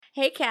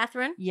Hey,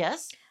 Catherine.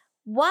 Yes?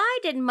 Why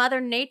did Mother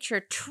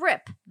Nature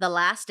trip the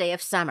last day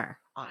of summer?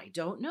 I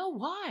don't know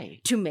why.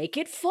 To make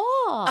it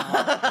fall.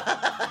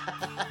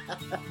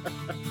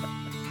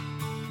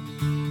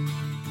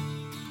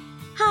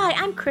 Hi,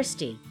 I'm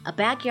Christy, a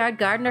backyard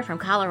gardener from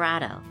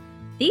Colorado.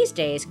 These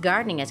days,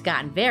 gardening has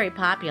gotten very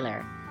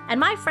popular, and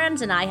my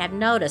friends and I have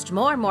noticed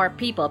more and more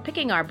people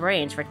picking our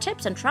brains for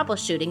tips and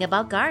troubleshooting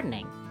about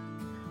gardening.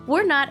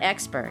 We're not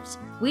experts.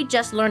 We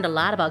just learned a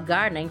lot about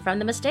gardening from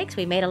the mistakes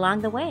we made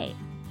along the way.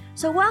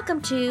 So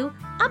welcome to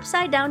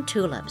Upside Down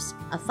Tulips,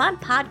 a fun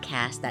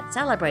podcast that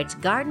celebrates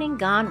gardening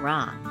gone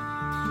wrong.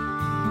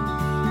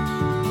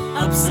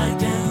 Upside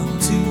Down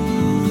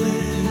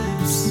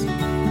Tulips.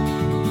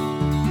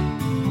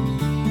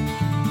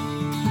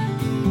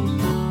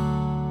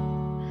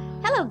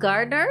 Hello,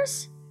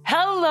 gardeners.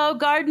 Hello,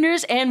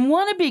 gardeners and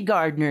wannabe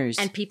gardeners.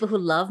 And people who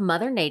love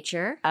Mother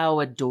Nature. Oh,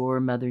 adore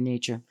Mother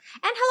Nature. And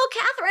hello,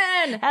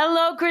 Catherine.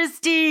 Hello,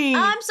 Christy.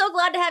 I'm so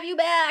glad to have you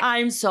back.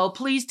 I'm so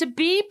pleased to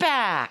be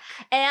back.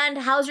 And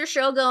how's your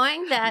show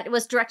going that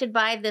was directed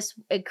by this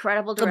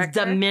incredible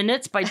director? The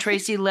Minutes by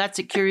Tracy Letts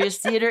at Curious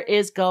Theater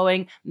is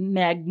going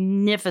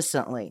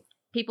magnificently.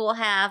 People will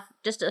have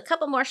just a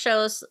couple more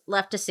shows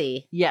left to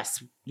see.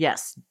 Yes,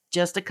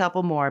 just a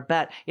couple more.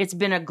 But it's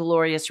been a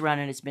glorious run,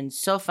 and it's been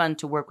so fun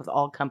to work with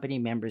all company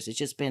members. It's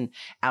just been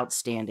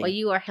outstanding. Well,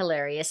 you are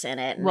hilarious in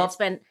it. And Well, it's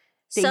been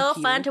thank so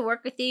you. fun to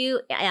work with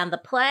you and the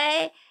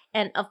play.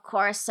 And of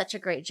course, such a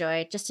great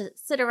joy just to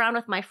sit around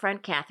with my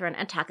friend Catherine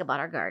and talk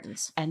about our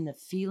gardens. And the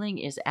feeling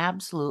is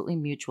absolutely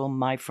mutual,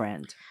 my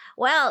friend.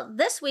 Well,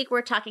 this week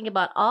we're talking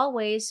about all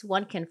ways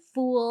one can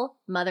fool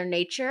Mother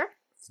Nature.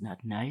 It's not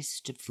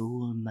nice to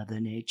fool Mother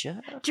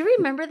Nature. Do you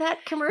remember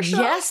that commercial?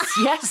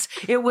 Yes.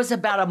 It was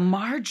about a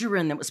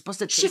margarine that was supposed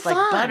to taste Chiffon.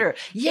 like butter.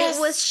 Yes.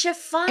 It was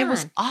chiffon. It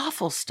was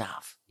awful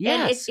stuff.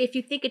 And Yes. if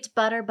you think it's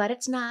butter, but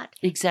it's not.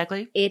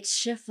 Exactly. It's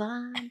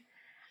chiffon.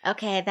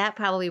 Okay, that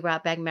probably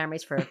brought back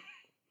memories for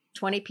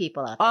 20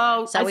 people out there.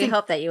 Oh, so I we think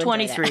hope that you enjoy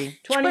 23.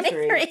 that.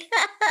 23.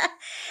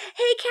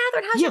 Hey,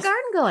 Catherine, how's your Yes.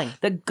 garden going?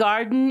 The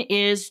garden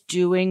is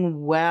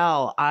doing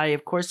well. I,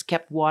 of course,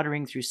 kept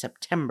watering through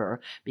September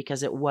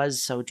because it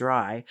was so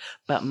dry.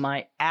 But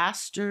my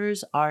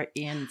asters are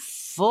in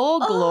full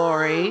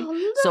glory.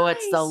 Oh, So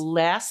it's the nice.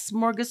 last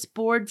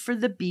smorgasbord for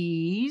the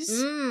bees.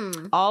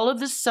 Mm. All of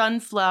the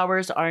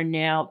sunflowers are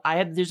now,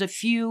 there's a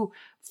few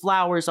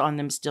flowers on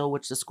them still,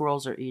 which the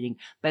squirrels are eating,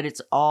 but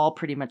it's all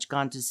pretty much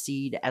gone to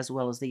seed as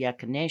well as the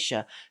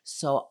echinacea.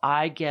 So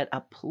I get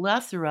a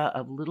plethora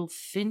of little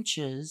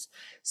finches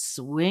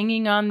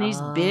swinging on these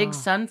Oh. big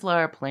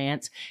sunflower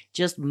plants,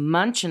 just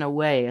munching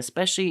away,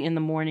 especially in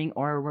the morning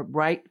or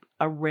right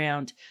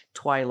around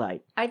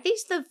twilight. Are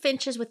these the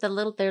finches with their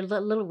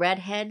little red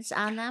heads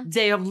on them?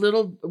 They have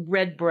little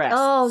red breasts.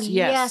 Oh,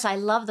 yes. I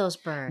love those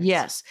birds.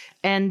 Yes.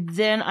 And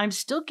then I'm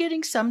still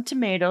getting some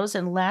tomatoes.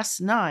 And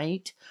last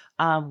night,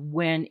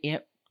 when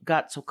it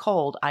got so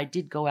cold, I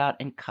did go out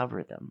and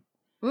cover them.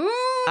 Mm.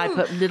 I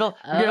put little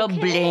Okay.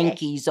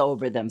 blankies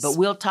over them. But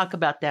we'll talk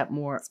about that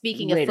more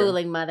Speaking later. of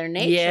fooling Mother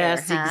Nature.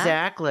 Yes, huh?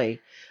 exactly.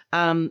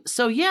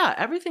 So yeah,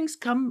 everything's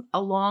come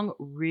along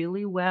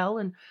really well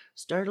and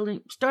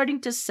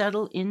starting to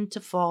settle into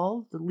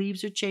fall. The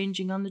leaves are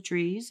changing on the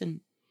trees,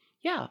 and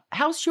yeah.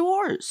 How's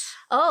yours?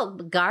 Oh,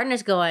 the garden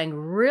is going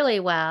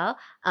really well.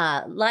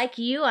 Like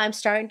you, I'm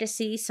starting to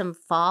see some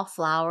fall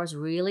flowers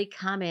really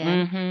come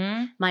in.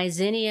 Mm-hmm. My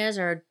zinnias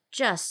are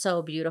just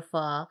so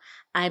beautiful.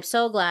 I'm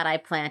so glad I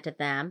planted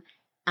them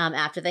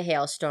after the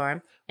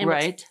hailstorm. And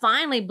Right. what's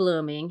finally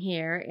blooming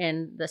here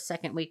in the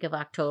second week of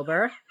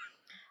October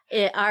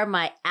are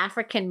my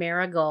African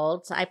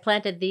marigolds. I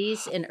planted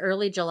these in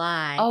early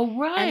July. Oh,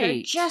 right. And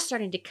they're just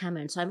starting to come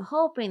in. So I'm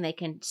hoping they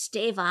can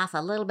stave off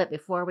a little bit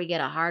before we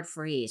get a hard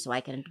freeze.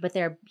 But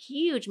they're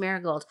huge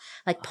marigolds,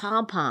 like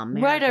pom-pom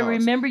marigolds. Right, I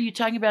remember you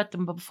talking about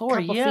them before.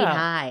 Couple yeah. feet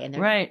high. And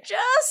they're Right.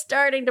 just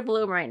starting to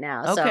bloom right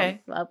now.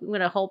 Okay. So I'm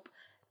going to hope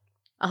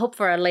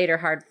for a later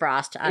hard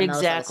frost on those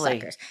Exactly. little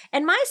suckers.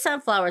 And my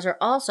sunflowers are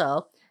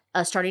also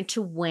starting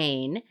to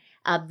wane.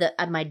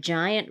 My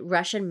giant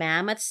Russian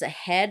mammoths, the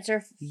heads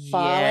are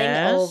falling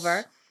Yes.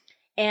 over.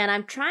 And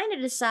I'm trying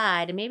to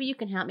decide, and maybe you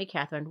can help me,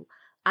 Catherine.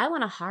 I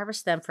want to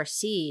harvest them for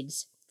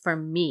seeds for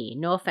me.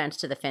 No offense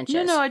to the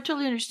finches. No, I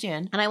totally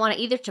understand. And I want to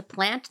either to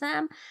plant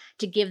them,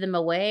 to give them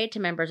away to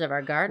members of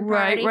our garden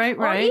Right, party, right.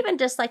 or even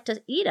just like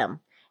to eat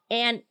them.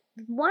 And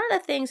one of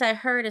the things I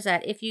heard is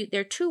that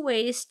there are two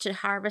ways to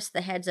harvest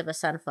the heads of a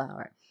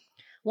sunflower.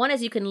 One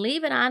is you can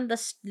leave it on the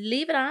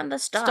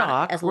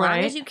stalk as long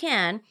right. as you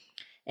can,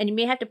 and you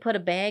may have to put a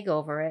bag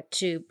over it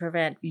to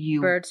prevent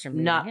birds from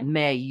eating Not it.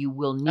 may. You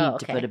will need Oh,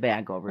 to okay. put a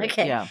bag over it.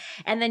 Okay. Yeah.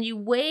 And then you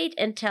wait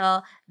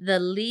until the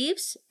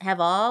leaves have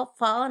all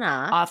fallen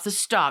Off the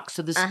stalk.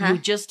 So this Uh-huh. you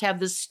just have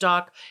the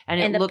stalk and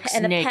it looks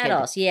and the naked.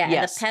 petals, yeah,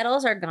 Yes. and the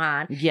petals are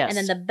gone. Yes. And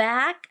then the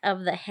back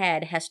of the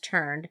head has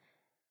turned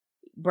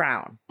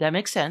brown. That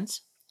makes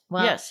sense.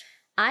 Well, yes.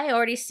 I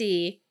already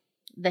see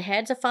the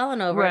heads have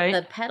fallen over. Right.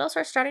 The petals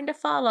are starting to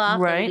fall off.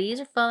 Right. The leaves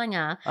are falling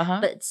off. Uh-huh.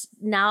 But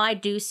now I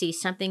do see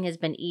something has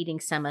been eating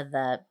some of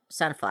the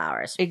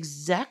sunflowers.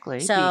 Exactly.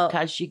 So-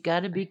 because you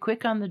got to be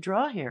quick on the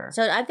draw here.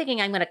 So I'm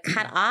thinking I'm going to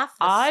cut off.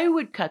 I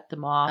would cut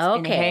them off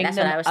and Okay, hang that's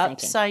what them I was thinking.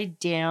 upside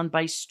down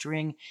by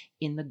string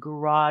in the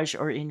garage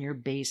or in your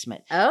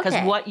basement. Because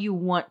Okay. what you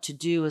want to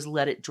do is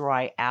let it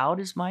dry out,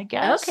 is my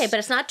guess. Okay, but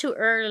it's not too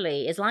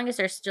early. As long as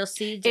there's still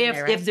seeds in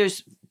there. Right? if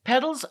there's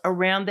petals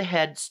around the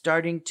head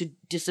starting to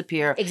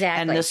disappear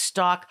Exactly. and the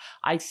stalk,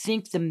 I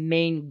think the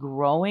main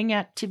growing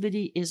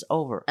activity is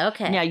over.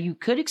 Okay. Now, you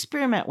could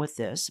experiment with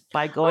this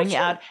by going sure.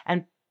 out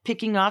and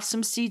picking off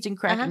some seeds and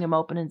cracking Uh-huh. them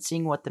open and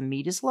seeing what the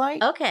meat is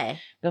like. Okay.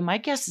 But my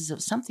guess is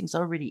if something's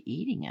already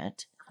eating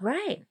it,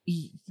 Right.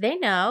 They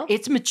know.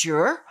 it's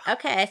mature.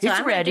 Okay, so it's I'm going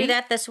to ready. do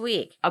that this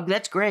week. Oh,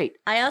 that's great.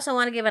 I also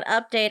want to give an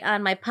update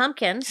on my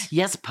pumpkins.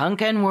 Yes,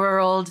 Pumpkin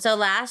World. So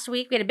last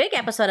week we had a big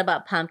episode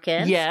about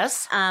pumpkins.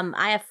 Yes.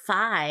 I have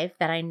 5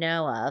 that I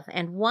know of,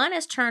 and 1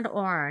 has turned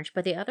orange,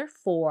 but the other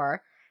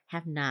 4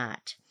 have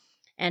not.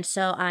 And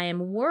so I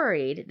am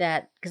worried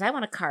that because I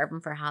want to carve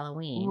them for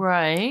Halloween.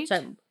 Right.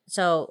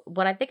 So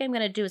what I think I'm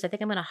going to do is I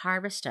think I'm going to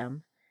harvest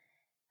them.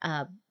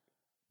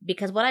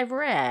 Because what I've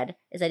read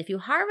is that if you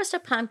harvest a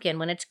pumpkin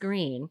when it's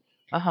green,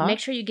 Uh-huh. make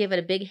sure you give it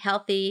a big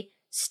healthy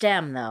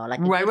stem though, like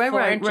a Right, good right, 4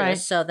 right, inches, right.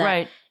 so that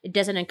right. it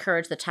doesn't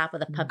encourage the top of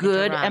the pumpkin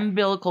Good to rot.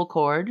 umbilical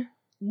cord.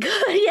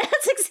 Good.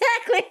 Yes,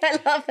 exactly. I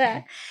love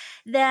that.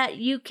 That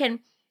you can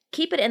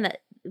keep it in the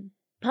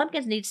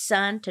pumpkins need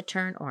sun to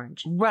turn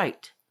orange.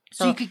 Right.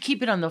 So So you could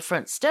keep it on the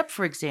front step,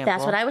 for example.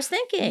 that's what I was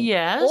thinking.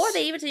 Yes. Or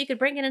they even said you could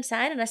bring it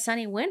inside in a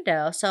sunny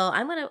window. So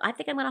I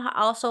think I'm gonna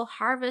also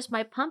harvest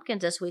my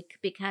pumpkins this week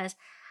because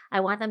I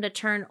want them to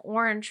turn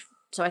orange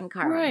so I can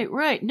carve them.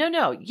 Right.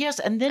 No. Yes,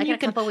 and then I you got a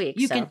can couple weeks.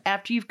 you so. can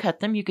after you've cut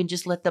them, you can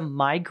just let them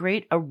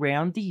migrate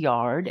around the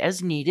yard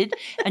as needed,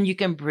 and you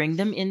can bring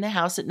them in the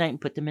house at night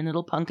and put them in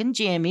little pumpkin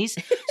jammies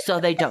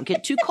so they don't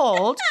get too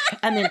cold,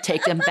 and then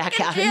take them back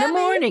out in the jammies.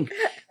 morning.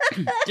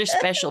 They're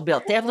special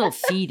built. They have little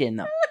feet in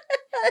them.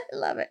 I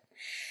love it.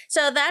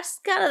 So that's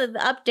kind of the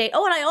update.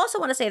 Oh, and I also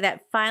want to say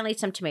that finally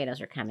some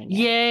tomatoes are coming in.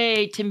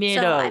 Yay,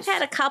 tomatoes! So I've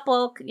had a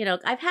couple,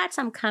 I've had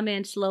some come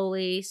in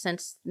slowly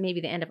since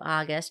maybe the end of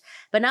August,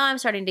 but now I'm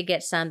starting to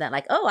get some that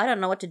like, oh, I don't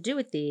know what to do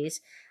with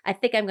these. I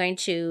think I'm going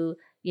to,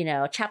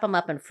 chop them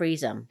up and freeze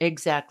them.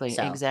 Exactly.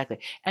 So.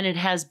 And it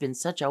has been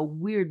such a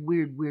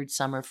weird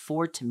summer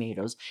for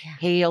tomatoes, Yeah,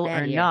 hail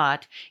bad or year.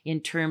 not,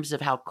 in terms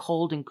of how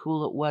cold and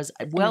cool it was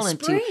well the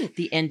into spring.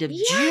 the end of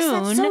Yes,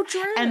 June. that's so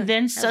true. And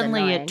then That was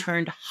suddenly annoying. it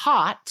turned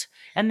hot.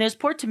 And those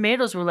poor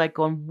tomatoes were like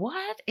going,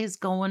 what is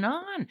going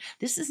on?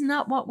 This is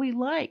not what we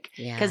like.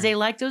 Yeah. Because they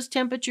like those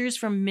temperatures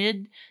from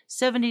mid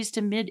 70s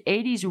to mid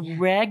 80s Yeah.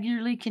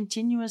 regularly,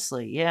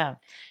 continuously. Yeah.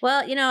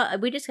 Well,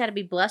 we just got to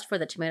be blessed for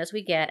the tomatoes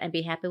we get and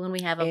be happy when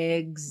we have a.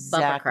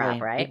 Exactly.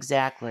 crop, right?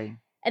 Exactly.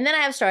 And then I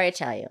have a story to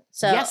tell you.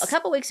 So Yes. a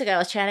couple weeks ago, I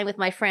was chatting with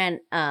my friend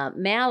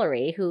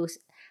Mallory, who's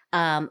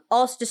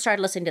also just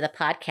started listening to the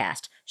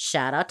podcast.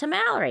 Shout out to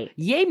Mallory.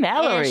 Yay,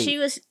 Mallory. And she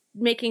was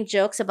making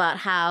jokes about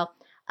how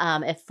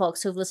if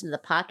folks who've listened to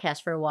the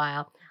podcast for a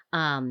while,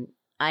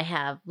 I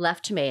have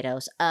left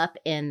tomatoes up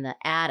in the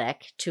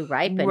attic to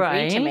ripen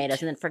Right. green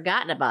tomatoes and then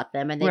forgotten about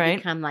them. And they Right.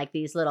 become like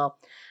these little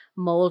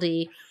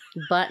moldy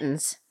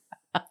buttons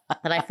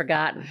that I've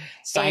forgotten.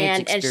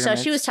 Science And so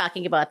she was experiments.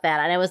 talking about that.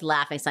 And I was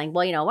laughing, saying,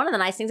 well, one of the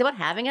nice things about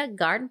having a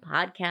garden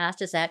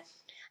podcast is that,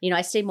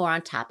 I stay more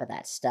on top of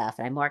that stuff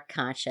and I'm more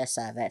conscious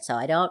of it. So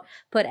I don't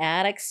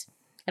I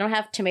don't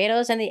have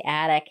tomatoes in the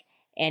attic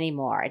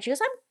anymore. And she goes,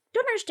 I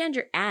don't understand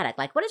your attic.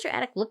 Like, what does your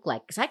attic look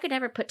like? Because I could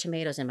never put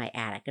tomatoes in my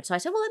attic. And so I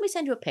said, well, let me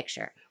send you a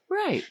picture.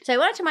 Right. So I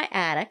went to my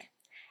attic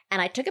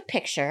and I took a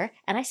picture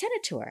and I sent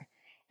it to her.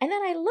 And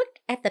then I looked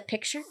at the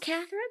picture,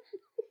 Catherine.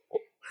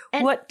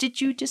 And what did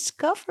you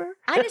discover?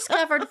 I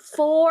discovered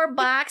 4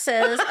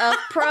 boxes of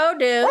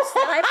produce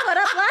that I put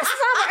up last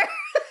summer.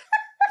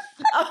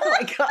 Oh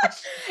my gosh.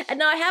 And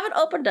now I haven't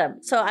opened them.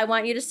 So I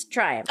want you to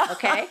try them.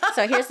 Okay.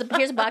 So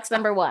here's box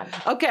number 1.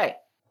 Okay.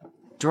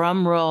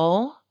 Drum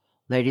roll,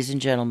 ladies and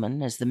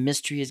gentlemen, as the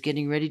mystery is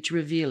getting ready to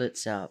reveal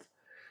itself.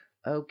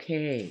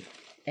 Okay.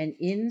 And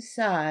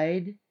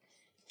inside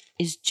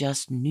is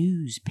just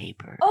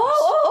newspaper.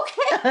 Oh,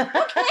 okay.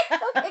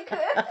 Okay,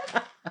 good.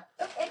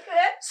 Okay,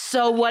 good.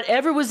 So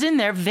whatever was in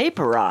there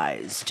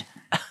vaporized.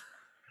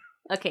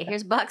 Okay,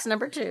 here's box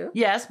number 2.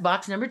 Yes,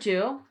 box number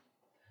 2.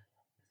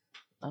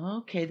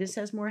 Okay, this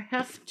has more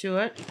heft to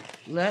it.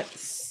 Let's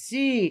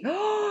see.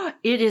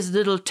 It is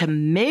little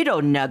tomato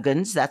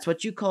nuggins. That's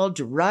what you call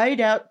dried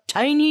out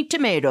tiny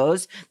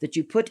tomatoes that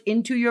you put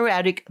into your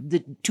attic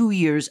 2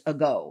 years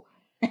ago.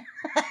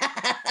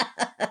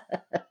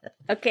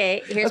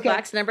 Okay, here's Okay,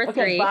 box number 3.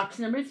 Okay, box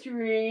number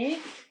 3.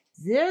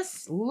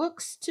 This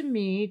looks to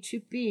me to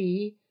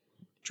be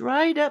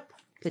dried up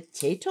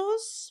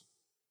potatoes,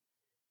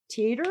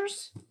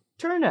 taters,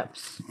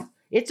 turnips.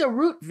 It's a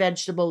root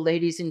vegetable,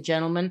 ladies and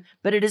gentlemen,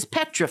 but it is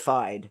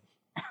petrified.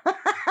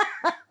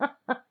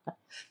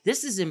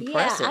 This is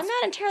impressive. Yeah, I'm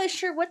not entirely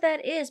sure what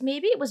that is.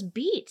 Maybe it was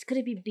beets. Could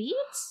it be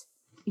beets?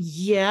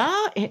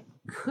 Yeah, it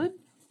could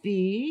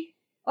be.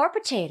 Or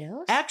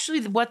potatoes.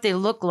 Actually, what they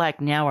look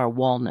like now are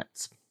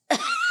walnuts.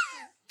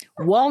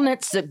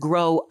 Walnuts that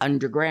grow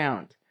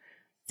underground.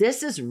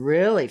 This is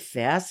really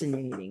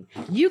fascinating.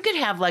 You could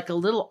have like a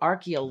little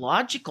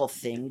archaeological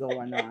thing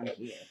going on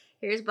here.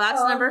 Here's box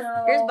Oh, number.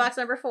 no. Here's box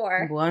number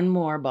 4. One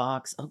more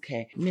box.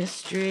 Okay.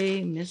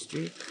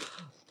 Mystery.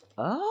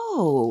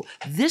 Oh,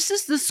 this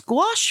is the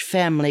squash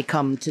family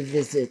come to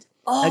visit.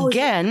 Oh,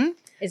 Again,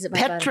 is it my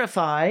button?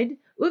 petrified.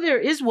 Oh, there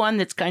is one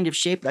that's kind of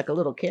shaped like a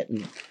little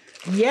kitten.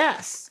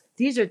 Yes,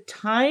 these are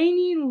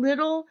tiny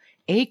little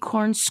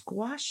acorn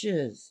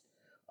squashes.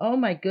 Oh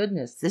my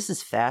goodness, this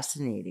is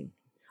fascinating.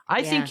 I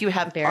Yeah, think you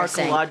have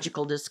embarrassing.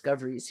 archaeological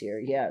discoveries here.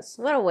 Yes.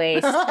 What a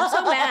waste! I'm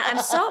so mad.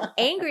 I'm so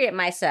angry at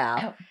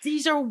myself.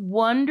 These are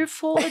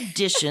wonderful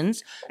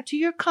additions to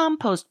your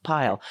compost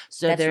pile,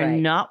 so That's they're right.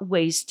 not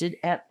wasted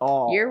at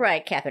all. You're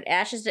right, Catherine.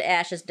 Ashes to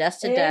ashes,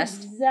 dust to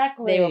dust.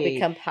 Exactly. They will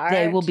become part.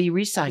 They will be of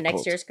recycled.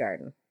 next year's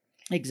garden.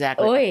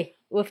 Exactly. Oi,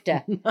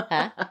 woofda.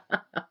 Huh?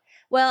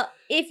 Well,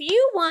 if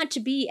you want to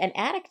be an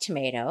attic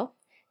tomato,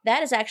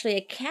 that is actually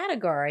a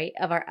category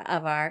of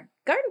our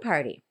garden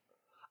party.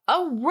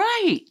 Oh,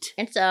 right.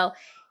 And so,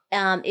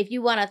 if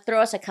you want to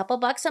throw us a couple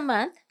bucks a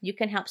month, you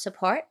can help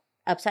support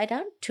Upside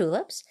Down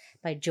Tulips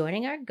by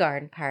joining our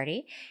garden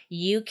party.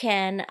 You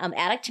can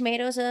attic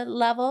tomatoes a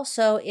level,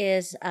 so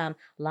is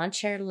lawn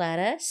chair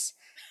lettuce,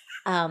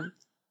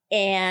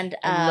 and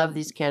I love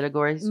these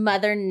categories.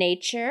 Mother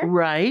Nature,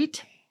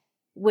 Right.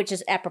 which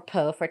is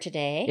apropos for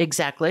today.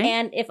 Exactly.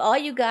 And if all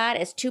you got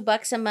is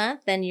 $2 a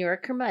month, then you're a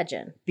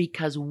curmudgeon.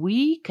 Because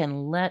we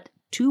can let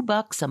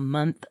 $2 a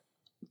month.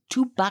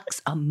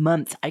 $2 a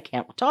month. I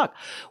can't talk.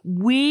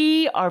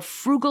 We are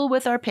frugal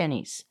with our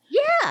pennies.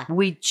 Yeah.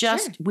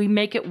 We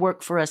make it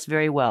work for us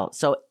very well.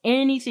 So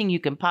anything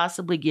you can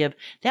possibly give,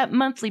 that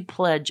monthly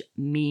pledge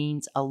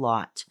means a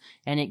lot.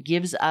 And it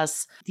gives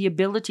us the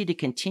ability to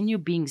continue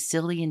being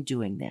silly and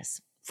doing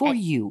this for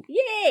you.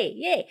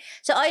 Yay.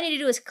 So all you need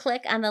to do is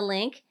click on the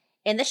link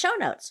in the show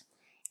notes.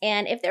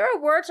 And if there are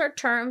words or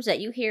terms that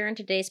you hear in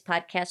today's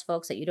podcast,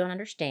 folks, that you don't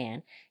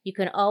understand, you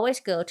can always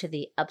go to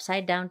the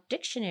Upside Down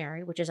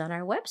Dictionary, which is on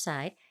our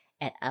website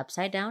at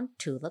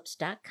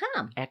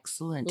upsidedowntulips.com.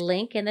 Excellent.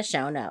 Link in the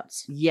show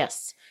notes.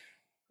 Yes.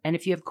 And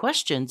if you have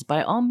questions,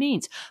 by all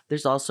means,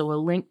 there's also a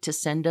link to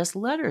send us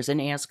letters and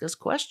ask us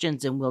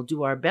questions, and we'll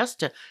do our best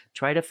to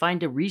try to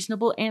find a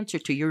reasonable answer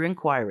to your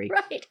inquiry.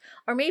 Right.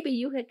 Or maybe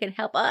you can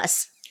help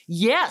us.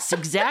 Yes,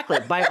 exactly.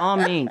 By all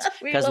means,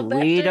 We because love that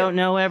we too. don't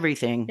know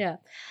everything. Yeah.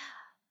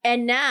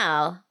 And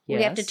now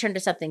we have to Yes. turn to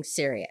something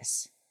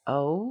serious.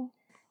 Oh,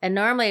 And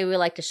normally we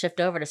like to shift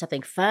over to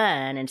something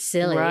fun and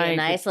silly, Right. a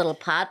nice little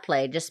pot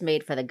play just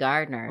made for the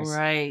gardeners.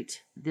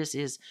 right. This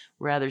is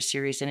rather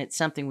serious, and it's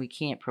something we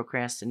can't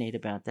procrastinate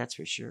about. That's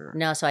for sure.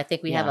 No, so I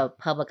think we have Yeah. a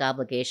public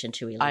obligation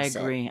to release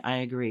it. I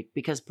agree.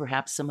 Because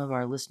perhaps some of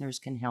our listeners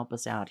can help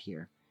us out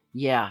here.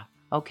 Yeah.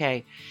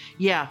 Okay.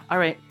 Yeah. All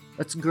right.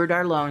 Let's gird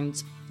our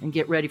loins and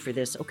get ready for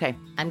this. Okay.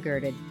 I'm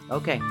girded.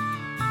 Okay.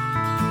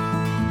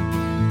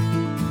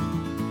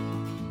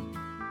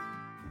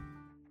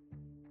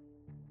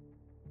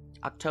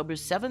 October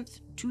 7th,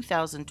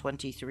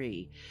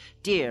 2023.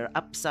 Dear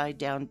Upside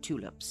Down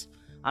Tulips,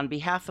 on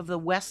behalf of the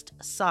West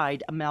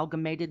Side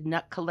Amalgamated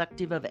Nut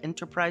Collective of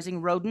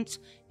Enterprising Rodents,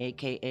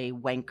 aka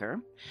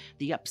Wanker,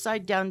 the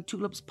Upside Down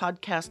Tulips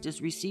podcast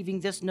is receiving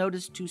this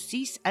notice to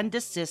cease and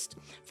desist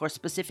for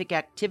specific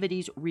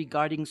activities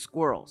regarding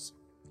squirrels.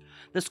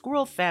 The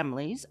squirrel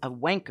families of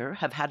Wanker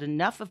have had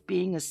enough of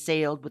being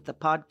assailed with the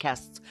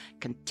podcast's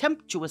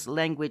contemptuous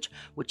language,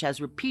 which has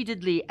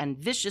repeatedly and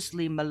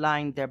viciously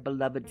maligned their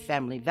beloved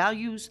family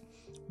values,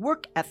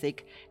 work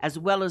ethic, as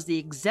well as the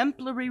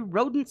exemplary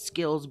rodent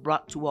skills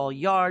brought to all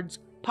yards,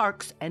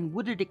 parks, and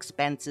wooded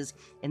expanses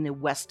in the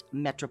West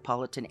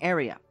metropolitan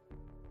area.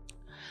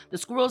 The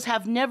squirrels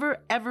have never,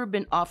 ever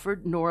been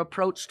offered nor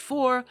approached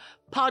for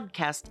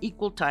podcast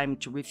equal time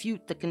to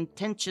refute the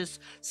contentious,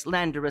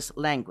 slanderous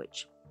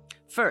language.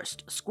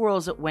 First,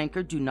 squirrels at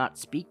Wanker do not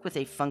speak with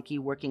a funky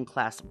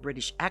working-class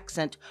British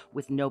accent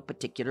with no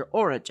particular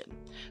origin.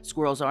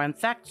 Squirrels are in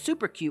fact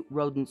super cute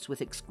rodents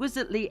with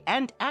exquisitely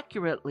and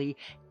accurately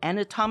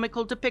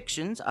anatomical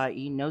depictions,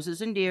 i.e.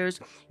 noses and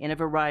ears, in a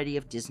variety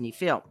of Disney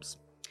films.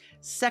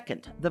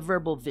 Second, the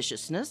verbal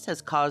viciousness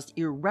has caused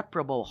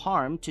irreparable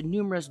harm to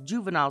numerous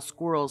juvenile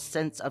squirrels'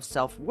 sense of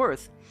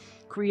self-worth,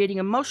 creating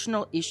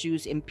emotional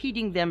issues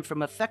impeding them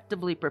from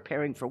effectively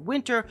preparing for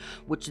winter,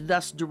 which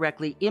thus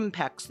directly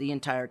impacts the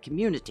entire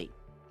community.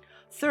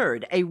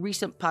 Third, a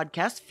recent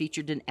podcast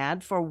featured an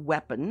ad for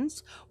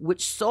weapons,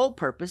 which sole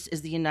purpose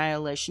is the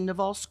annihilation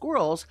of all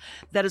squirrels,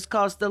 that has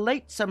caused the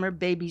late summer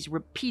baby's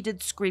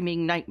repeated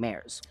screaming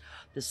nightmares.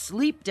 The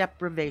sleep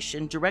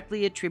deprivation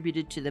directly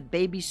attributed to the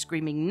baby's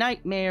screaming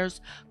nightmares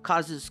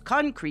causes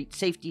concrete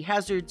safety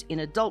hazards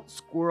in adult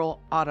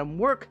squirrel autumn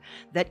work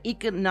that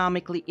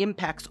economically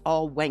impacts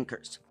all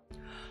Wankers.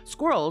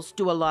 Squirrels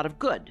do a lot of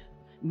good.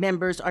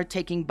 Members are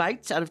taking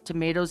bites out of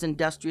tomatoes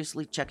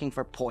industriously checking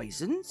for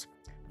poisons.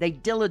 They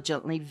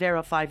diligently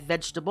verify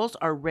vegetables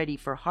are ready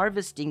for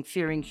harvesting,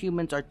 fearing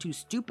humans are too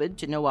stupid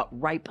to know what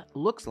ripe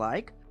looks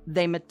like.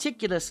 They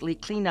meticulously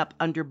clean up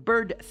under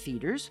bird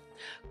feeders.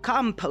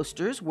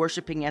 Composters,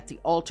 worshipping at the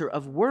altar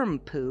of worm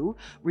poo,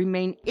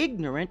 remain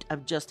ignorant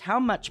of just how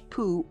much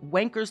poo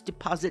wankers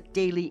deposit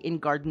daily in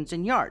gardens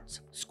and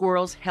yards.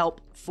 Squirrels help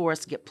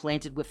forests get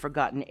planted with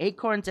forgotten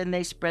acorns, and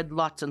they spread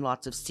lots and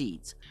lots of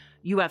seeds.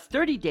 You have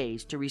 30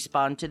 days to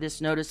respond to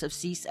this notice of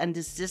cease and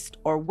desist,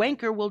 or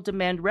Wanker will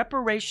demand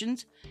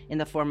reparations in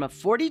the form of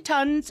 40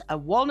 tons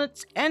of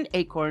walnuts and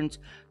acorns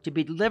to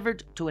be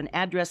delivered to an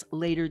address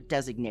later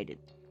designated.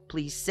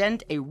 Please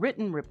send a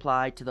written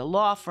reply to the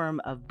law firm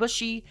of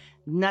Bushy,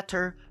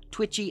 Nutter,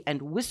 Twitchy,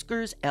 and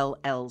Whiskers,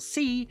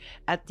 LLC,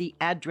 at the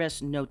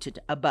address noted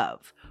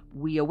above.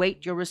 We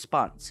await your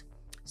response.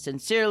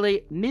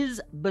 Sincerely, Ms.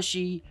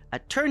 Bushy,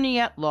 attorney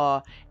at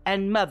law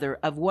and mother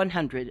of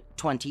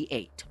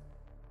 128.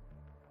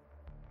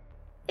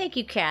 Thank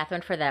you,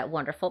 Catherine, for that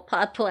wonderful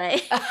pod play.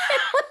 It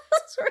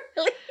was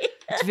really...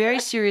 It's very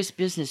serious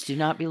business. Do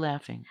not be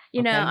laughing.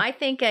 You know, okay? I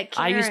think Karen,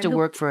 I used to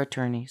work for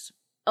attorneys.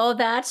 Oh,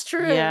 that's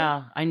true.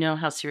 Yeah, I know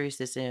how serious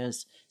this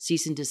is.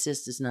 Cease and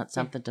desist is not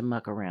something to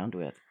muck around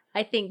with.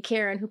 I think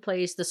Karen, who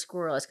plays the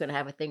squirrel, is going to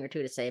have a thing or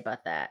two to say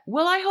about that.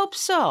 Well, I hope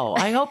so.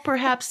 I hope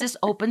perhaps this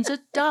opens a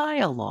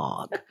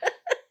dialogue.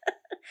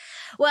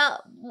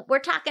 Well, we're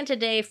talking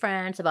today,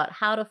 friends, about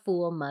how to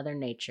fool Mother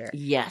Nature.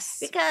 Yes.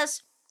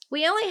 Because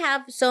we only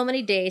have so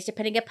many days,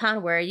 depending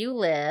upon where you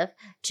live,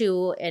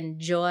 to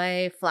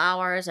enjoy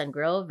flowers and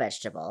grow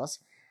vegetables.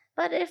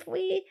 But if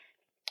we,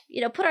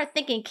 put our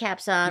thinking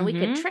caps on, we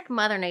could trick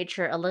Mother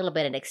Nature a little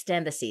bit and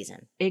extend the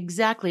season.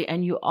 Exactly.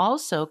 And you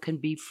also can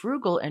be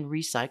frugal and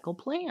recycle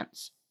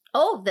plants.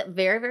 Oh,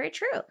 very, very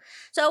true.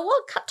 So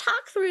we'll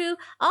talk through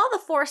all the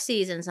 4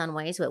 seasons on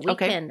ways that we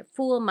can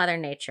fool Mother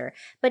Nature.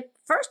 But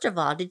first of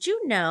all, did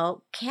you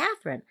know,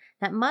 Catherine,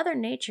 that Mother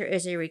Nature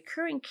is a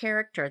recurring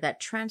character that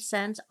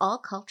transcends all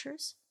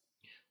cultures?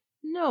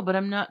 No, but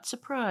I'm not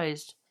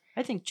surprised.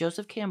 I think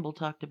Joseph Campbell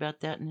talked about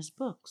that in his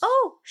books.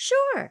 Oh,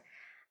 sure.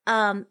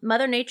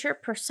 Mother Nature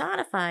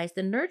personifies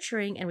the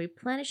nurturing and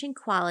replenishing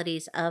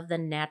qualities of the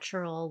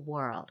natural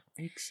world.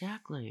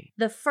 Exactly.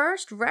 The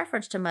first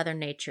reference to Mother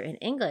Nature in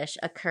English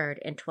occurred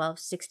in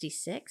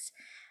 1266,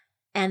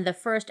 and the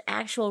first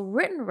actual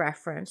written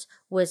reference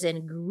was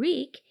in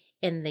Greek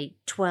in the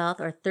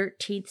 12th or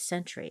 13th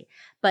century.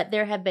 But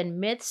there have been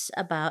myths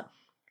about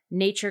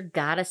nature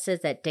goddesses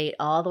that date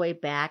all the way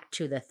back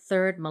to the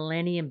 3rd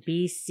millennium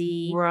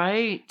BC.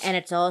 Right. And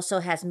it also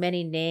has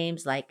many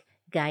names like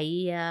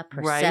Gaia,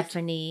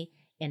 Persephone,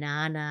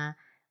 Inanna,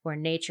 where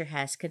nature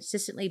has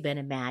consistently been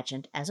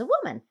imagined as a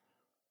woman.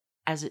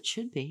 As it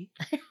should be.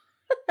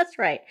 That's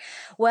right.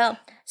 Well,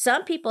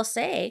 some people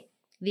say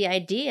the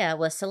idea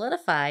was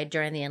solidified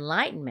during the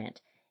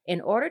Enlightenment. In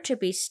order to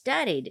be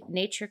studied,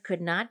 nature could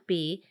not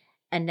be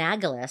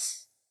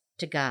analogous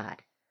to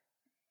God,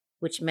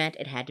 which meant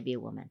it had to be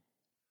a woman.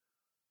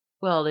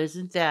 Well,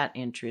 isn't that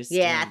interesting?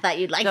 Yeah, I thought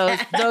you'd like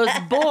that. Those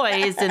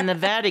boys in the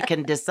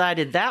Vatican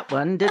decided that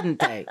one, didn't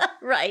they?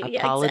 Right.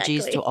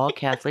 Apologies exactly. to all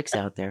Catholics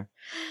out there.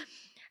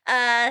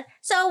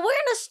 So we're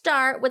going to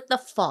start with the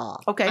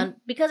fall. Okay.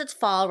 Because it's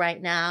fall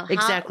right now.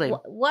 Exactly.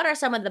 What are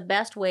some of the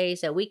best ways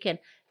that we can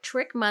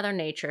trick Mother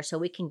Nature so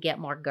we can get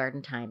more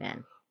garden time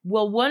in?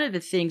 Well, one of the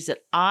things that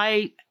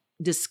I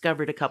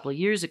discovered a couple of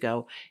years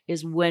ago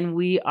is when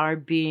we are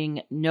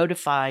being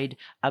notified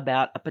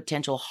about a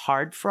potential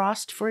hard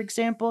frost, for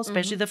example,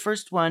 especially the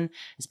first one,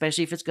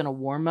 especially if it's going to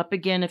warm up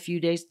again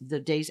the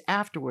days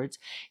afterwards,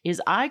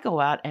 is I go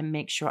out and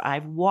make sure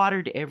I've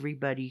watered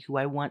everybody who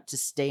I want to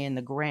stay in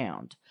the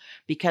ground,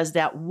 because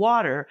that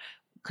water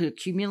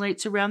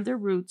accumulates around their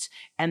roots,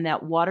 and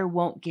that water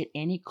won't get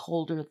any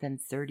colder than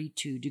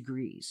 32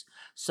 degrees.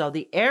 So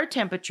the air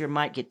temperature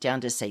might get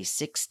down to, say,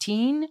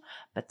 16,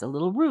 but the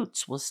little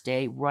roots will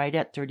stay right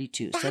at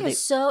 32. That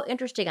is so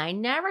interesting. I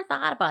never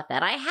thought about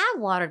that. I have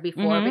watered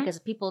before because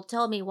people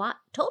told me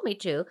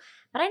to,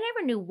 but I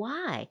never knew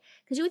why.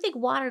 Because you would think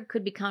water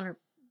could be counterproductive.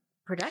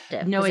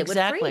 No, it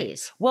exactly. would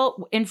freeze.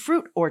 Well, in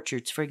fruit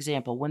orchards, for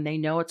example, when they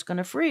know it's going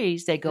to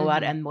freeze, they go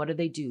out and what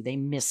do? They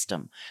mist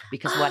them,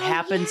 because what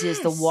happens is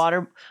the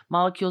water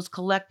molecules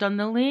collect on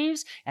the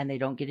leaves and they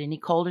don't get any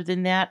colder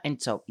than that.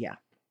 And so, yeah.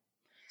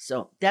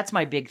 So that's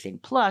my big thing.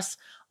 Plus,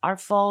 our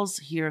falls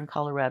here in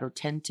Colorado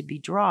tend to be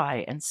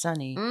dry and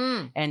sunny,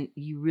 and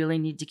you really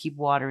need to keep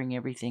watering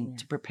everything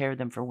to prepare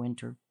them for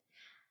winter.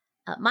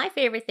 My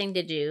favorite thing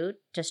to do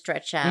to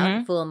stretch out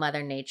and fool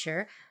Mother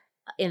Nature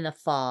in the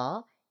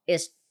fall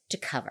is to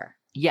cover.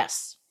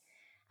 Yes.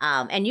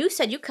 And you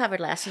said you covered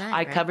last night.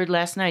 I right? covered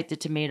last night the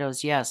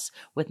tomatoes, yes,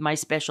 with my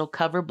special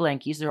cover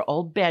blankies. They're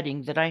old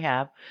bedding that I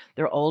have.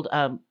 They're old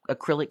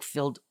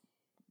acrylic-filled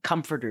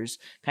comforters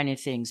kind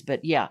of things.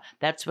 But yeah,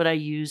 that's what I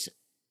use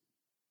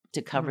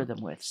to cover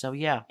them with. So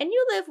yeah. And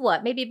you live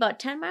what? Maybe about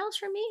 10 miles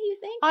from me, you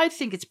think? I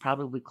think it's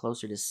probably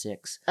closer to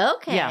 6.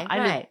 Okay. Yeah, I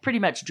live pretty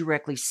much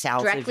directly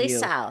south of you. Directly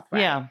south,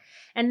 right. Yeah.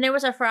 And there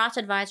was a frost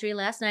advisory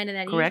last night, and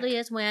that Correct. usually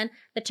is when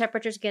the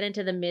temperatures get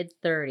into the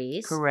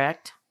mid-30s.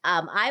 Correct.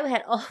 I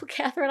had, oh,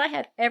 Catherine, I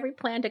had every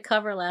plan to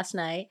cover last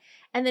night.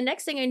 And the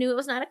next thing I knew, it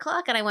was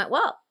 9:00. And I went,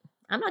 well,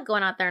 I'm not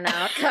going out there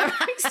now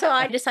covering. So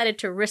I decided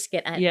to risk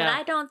it. Yeah. But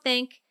I don't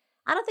think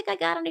I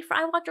got any.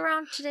 I walked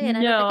around today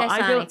and No, I don't think I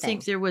saw don't anything.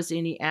 think there was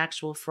any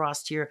actual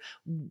frost here.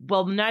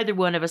 Well, neither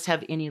one of us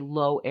have any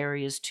low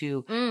areas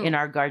too in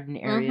our garden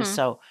area. Mhm.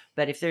 So,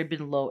 but if there had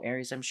been low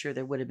areas, I'm sure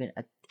there would have been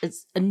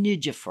it's a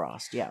ninja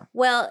frost. Yeah.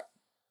 Well,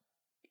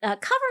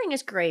 covering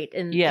is great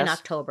in Yes.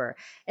 October,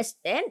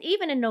 and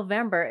even in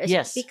November.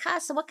 Yes.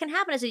 Because what can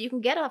happen is that you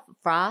can get a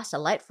frost, a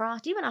light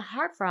frost, even a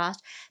hard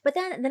frost, but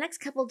then the next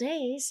couple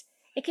days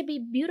it can be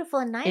beautiful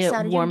and nice It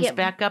out. And warms you can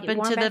back up warm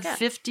into the back up.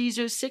 50s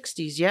or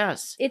 60s.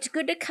 Yes. It's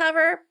good to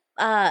cover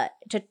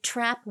to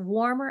trap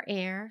warmer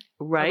air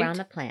Right. around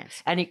the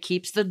plants. And it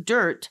keeps the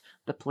dirt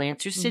the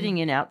plants are sitting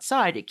in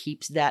outside. It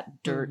keeps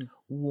that dirt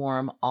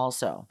warm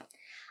also.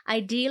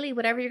 Ideally,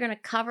 whatever you're going to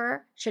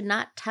cover should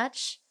not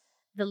touch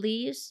the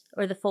leaves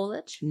or the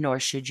foliage. Nor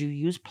should you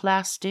use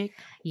plastic.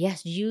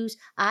 Yes, use.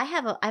 I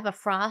have a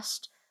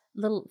frost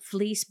little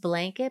fleece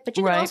blanket, but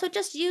you can Right. also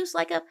just use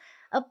like a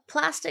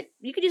plastic.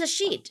 You could use a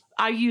sheet.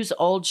 I use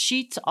old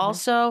sheets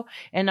also,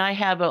 and I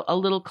have a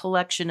little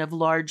collection of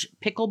large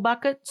pickle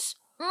buckets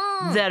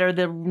that are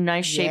the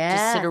nice shape to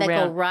sit that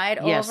around. go right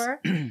Yes.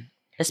 over.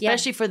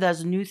 Especially for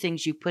those new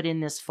things you put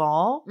in this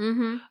fall.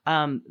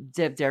 Mm-hmm.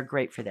 They're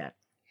great for that.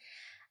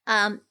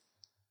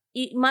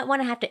 You might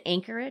want to have to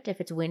anchor it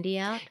if it's windy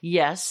out.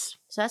 Yes.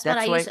 So that's That's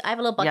what I why- use. I have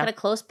a little bucket yeah. of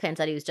clothespins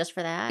that I use just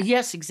for that.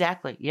 Yes,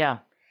 exactly. Yeah.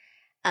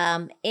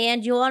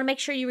 And you want to make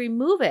sure you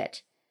remove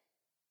it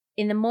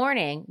in the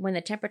morning when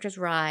the temperatures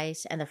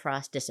rise and the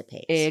frost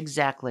dissipates.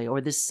 Exactly.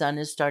 Or the sun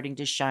is starting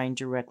to shine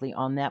directly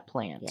on that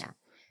plant. Yeah.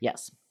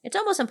 Yes. It's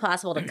almost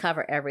impossible to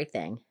cover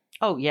everything.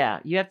 Oh, yeah.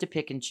 You have to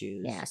pick and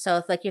choose. Yeah. So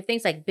if like you have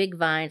things like big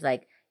vines,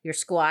 like your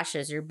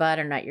squashes, your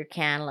butternut, your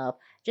cantaloupe,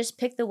 just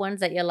pick the ones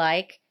that you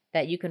like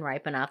that you can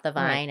ripen off the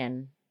vine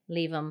and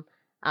leave them.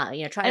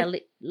 Try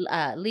to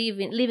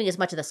leaving as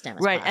much of the stem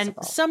as Right. possible.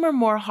 And some are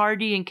more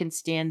hardy and can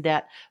stand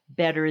that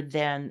better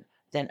than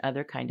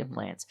other kind of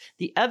plants.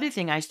 The other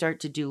thing I start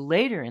to do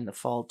later in the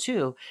fall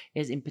too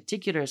is in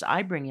particular is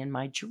I bring in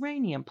my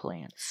geranium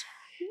plants.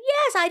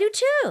 Yes, I do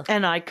too.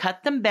 And I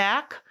cut them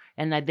back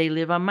and they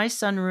live on my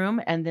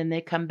sunroom and then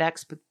they come back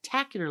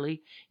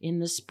spectacularly in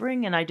the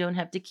spring and I don't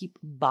have to keep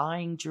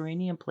buying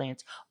geranium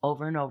plants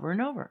over and over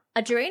and over.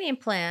 A geranium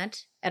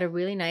plant at a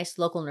really nice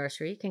local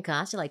nursery can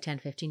cost you like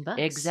 $10-15.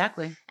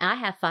 Exactly. And I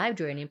have 5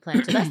 geranium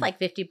plants, so that's like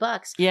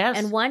 $50. Yes.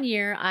 And one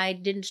year I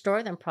didn't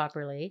store them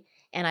properly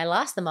and I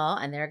lost them all,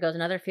 and there goes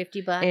another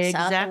 $50 out the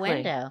Exactly.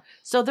 window.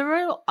 So there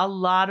are a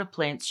lot of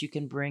plants you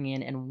can bring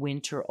in and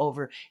winter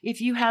over if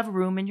you have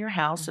room in your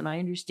house, and I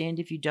understand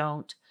if you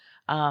don't.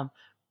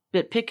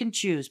 But pick and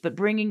choose. But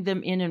bringing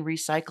them in and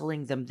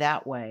recycling them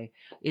that way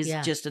is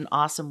just an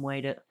awesome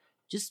way to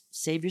just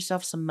save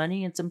yourself some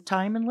money and some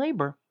time and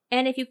labor.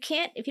 And if you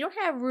don't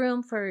have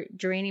room for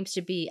geraniums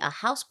to be a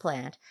house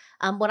plant,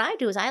 what I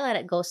do is I let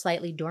it go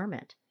slightly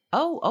dormant.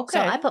 Oh, okay.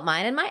 So I put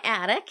mine in my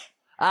attic.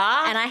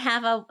 And I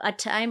have a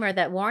timer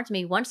that warns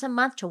me once a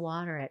month to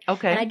water it.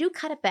 Okay. And I do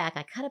cut it back.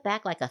 I cut it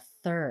back like a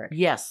third.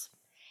 Yes.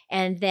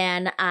 And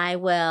then I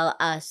will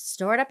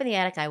store it up in the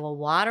attic. I will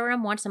water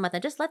them once a month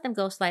and just let them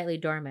go slightly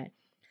dormant.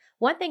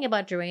 One thing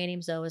about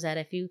geraniums, though, is that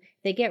if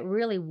they get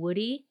really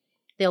woody,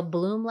 they'll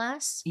bloom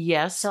less.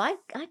 Yes. So I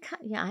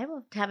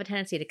will have a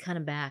tendency to cut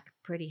them back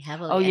pretty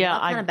heavily. Oh, And yeah,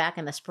 I'll cut them back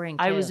in the spring,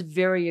 too. I was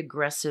very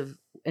aggressive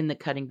in the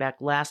cutting back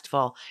last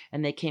fall,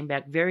 and they came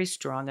back very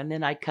strong. And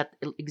then I cut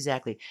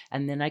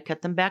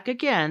them back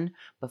again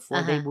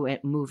before they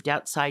moved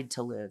outside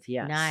to live.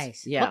 Yes,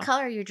 Nice. Yeah. What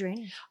color are your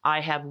geraniums?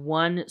 I have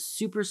one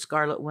super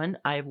scarlet one.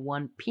 I have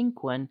one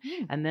pink one,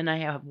 and then I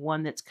have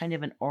one that's kind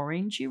of an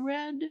orangey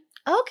red.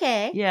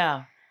 Okay.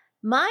 Yeah.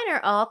 Mine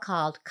are all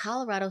called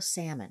Colorado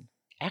salmon.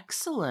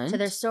 Excellent. So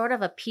they're sort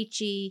of a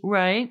peachy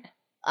right.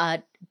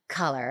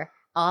 color.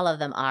 All of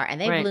them are. And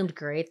they Right. bloomed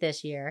great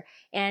this year.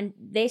 And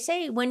they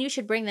say when you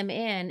should bring them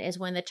in is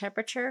when the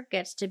temperature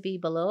gets to be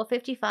below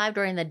 55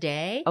 during the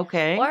day.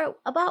 Okay. Or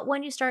about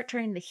when you start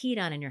turning the heat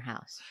on in your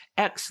house.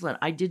 Excellent.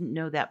 I didn't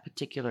know that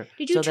particular.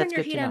 Did you so turn that's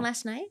your good heat to on know.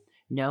 last night?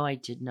 No, I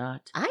did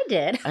not. I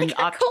did.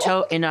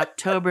 In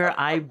October,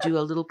 I do a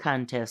little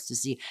contest to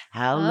see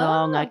how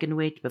long I can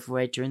wait before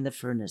I turn the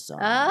furnace on.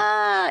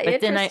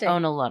 But then I interesting.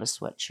 own a lot of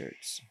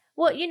sweatshirts.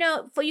 Well,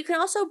 you can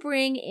also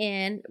bring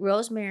in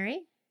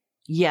rosemary.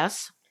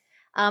 Yes.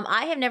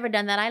 I have never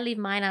done that. I leave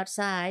mine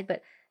outside,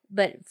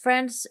 but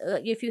friends,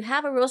 if you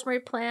have a rosemary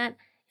plant,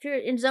 if you're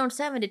in zone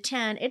 7 to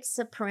 10, it's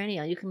a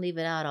perennial. You can leave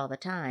it out all the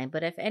time.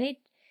 But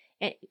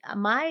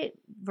my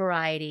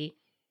variety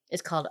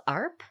is called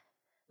ARP,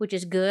 which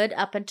is good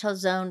up until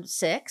zone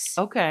 6.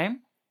 Okay.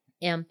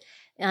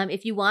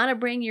 If you want to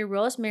bring your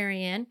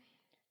rosemary in,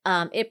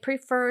 it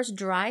prefers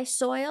dry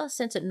soil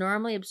since it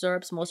normally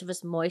absorbs most of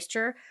its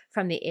moisture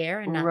from the air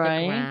and not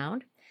Right. the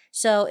ground.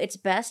 So it's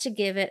best to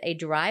give it a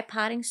dry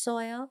potting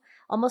soil,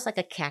 almost like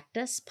a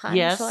cactus potting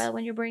Yes. soil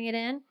when you bring it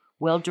in.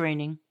 Well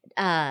draining.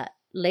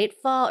 Late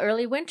fall,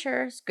 early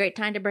winter is a great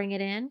time to bring it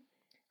in.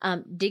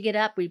 dig it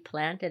up,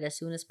 replant it as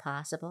soon as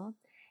possible,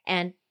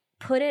 and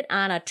put it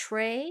on a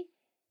tray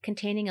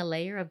containing a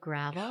layer of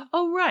gravel.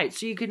 Oh, right.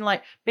 So you can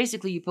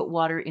basically you put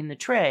water in the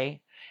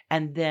tray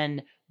and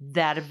then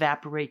that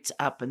evaporates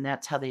up and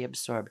that's how they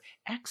absorb.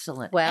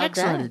 Excellent. Well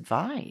Excellent done.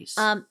 advice.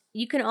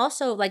 You can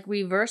also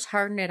reverse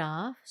harden it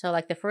off. So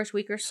the first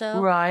week or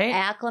so, Right.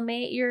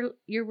 acclimate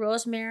your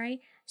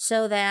rosemary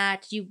so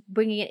that you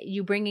bring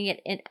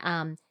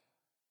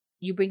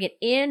it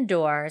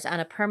indoors on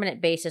a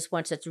permanent basis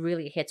once it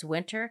really hits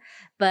winter,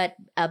 but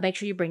make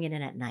sure you bring it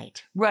in at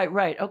night.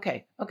 Right.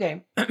 Okay.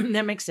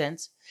 That makes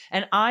sense.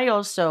 And I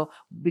also,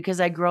 because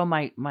I grow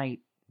my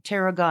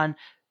tarragon,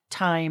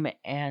 thyme,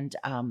 and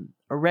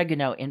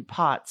oregano in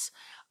pots,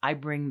 I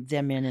bring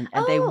them in and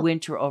they Oh.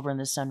 winter over in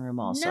the sunroom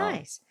also.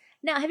 Nice.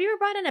 Now, have you ever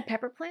brought in a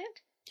pepper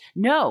plant?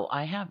 No,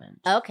 I haven't.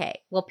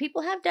 Okay. Well,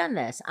 people have done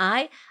this.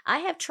 I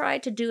have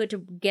tried to do it to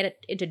get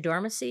it into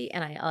dormancy,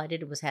 and all I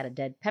did was had a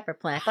dead pepper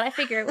plant. But I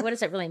figure, what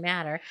does it really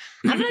matter?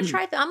 I'm gonna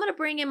try. I'm gonna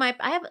bring in I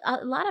have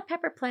a lot of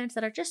pepper plants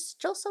that are just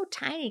still so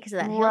tiny because of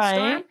that hailstorm.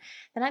 Right.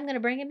 That I'm gonna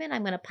bring them in.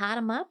 I'm gonna pot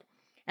them up,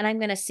 and I'm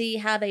gonna see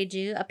how they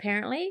do.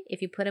 Apparently,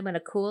 if you put them in a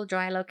cool,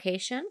 dry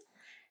location,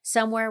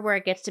 somewhere where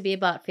it gets to be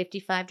about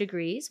 55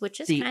 degrees,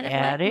 which is The kind of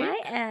attic?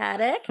 like my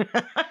attic.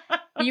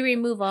 You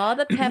remove all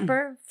the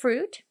pepper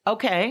fruit.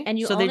 Okay. And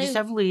you so they only- just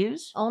have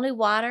leaves. Only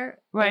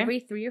water Right. every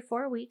 3 or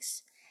 4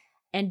 weeks.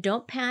 And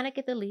don't panic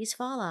if the leaves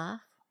fall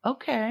off.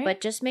 Okay. But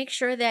just make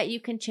sure that you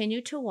continue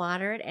to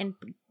water it and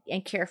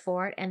care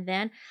for it. And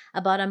then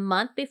about a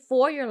month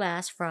before your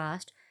last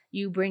frost,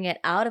 you bring it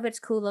out of its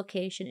cool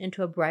location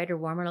into a brighter,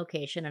 warmer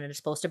location, and it is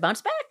supposed to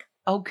bounce back.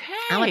 Okay.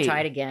 I'm going to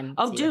try it again.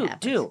 Oh, see what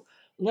do. happens.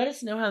 Let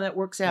us know how that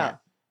works out.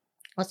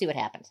 We'll see what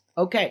happens.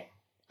 Okay.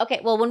 Okay,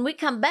 well, when we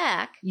come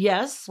back,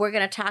 Yes. we're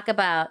going to talk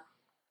about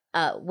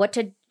how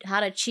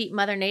to cheat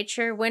Mother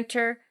Nature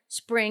winter,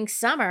 spring,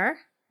 summer.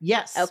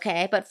 Yes.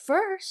 Okay, but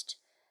first,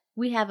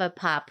 we have a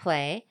pop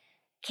play.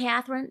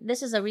 Catherine,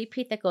 this is a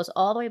repeat that goes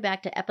all the way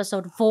back to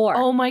episode 4.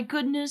 Oh my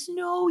goodness.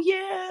 No.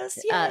 Yes.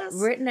 Yes.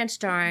 Written and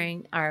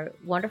starring our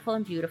wonderful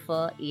and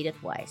beautiful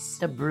Edith Weiss.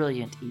 The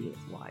brilliant Edith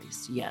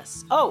Weiss.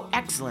 Yes. Oh,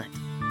 excellent.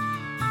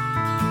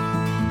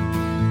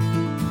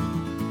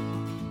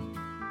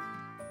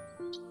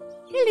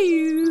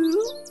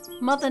 Hello,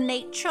 Mother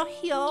Nature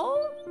here.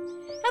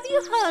 Have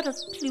you heard of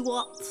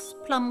pluots,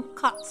 plum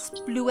cuts,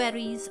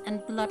 blueberries,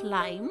 and blood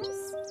limes?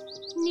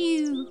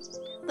 No,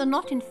 they're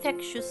not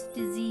infectious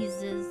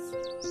diseases.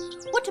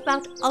 What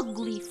about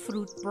ugly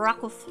fruit,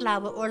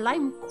 brachyflower, or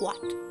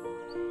limequat?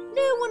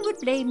 No one would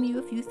blame you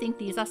if you think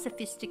these are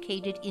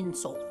sophisticated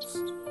insults.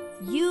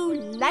 You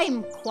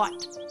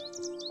limequat!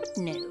 But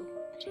no,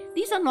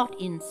 these are not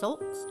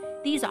insults.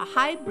 These are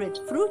hybrid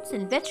fruits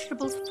and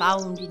vegetables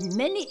found in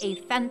many a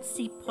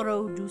fancy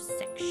produce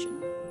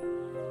section.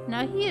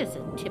 Now here's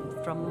a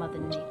tip from Mother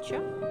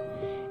Nature.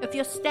 If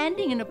you're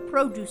standing in a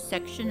produce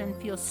section and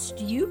feel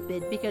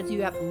stupid because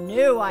you have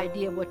no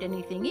idea what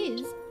anything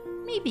is,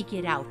 maybe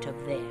get out of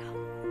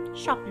there.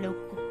 Shop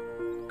local.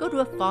 Go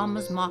to a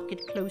farmer's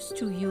market close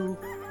to you.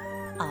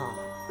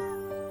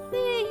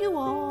 There you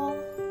are.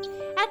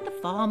 At the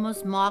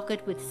farmer's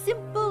market with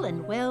simple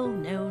and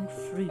well-known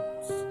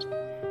fruits.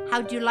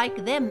 How'd you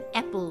like them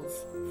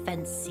apples,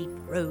 fancy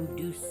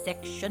produce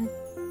section?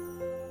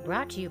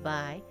 Brought to you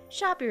by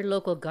Shop Your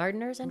Local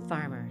Gardeners and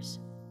Farmers.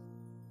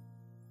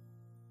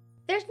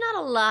 There's not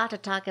a lot to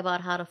talk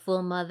about how to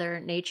fool Mother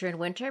Nature in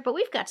winter, but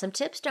we've got some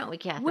tips, don't we,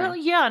 Catherine? Well,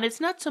 yeah, and it's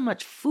not so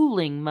much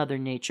fooling Mother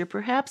Nature,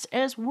 perhaps,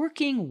 as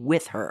working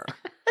with her.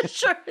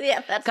 Sure,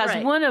 yeah, that's Because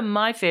right. one of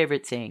my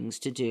favorite things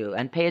to do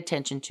and pay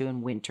attention to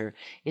in winter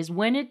is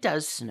when it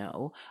does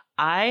snow,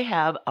 I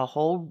have a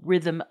whole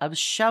rhythm of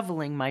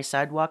shoveling my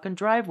sidewalk and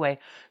driveway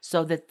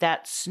so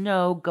that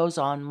snow goes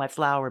on my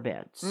flower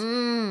beds.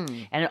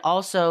 Mm. And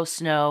also,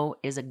 snow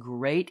is a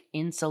great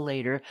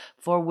insulator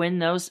for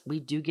when we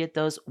do get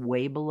those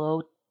way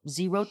below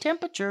zero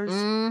temperatures.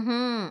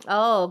 Mm-hmm.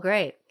 Oh,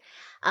 great.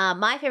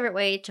 My favorite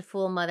way to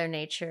fool Mother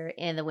Nature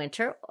in the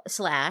winter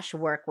 /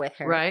 work with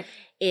her Right?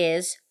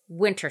 is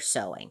winter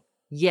sowing,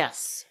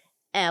 Yes.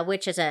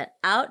 which is an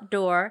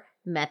outdoor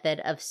method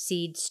of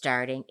seed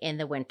starting in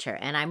the winter.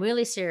 And I'm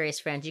really serious,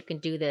 friends. You can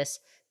do this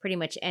pretty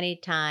much any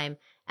time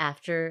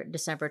after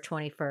December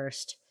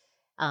 21st.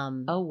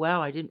 Oh,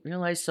 wow. I didn't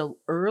realize so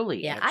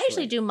early. Yeah, I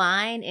usually do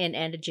mine in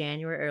end of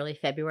January, early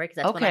February, because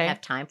that's when I Okay. have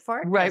time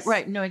for it.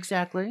 Right. No,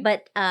 exactly.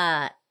 But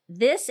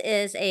this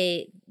is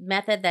a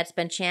method that's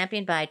been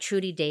championed by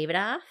Trudy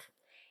Davidoff.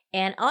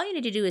 And all you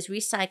need to do is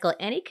recycle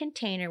any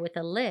container with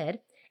a lid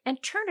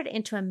and turn it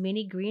into a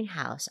mini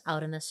greenhouse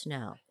out in the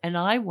snow. And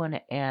I want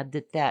to add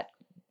that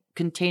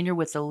container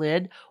with the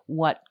lid,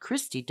 what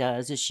Christy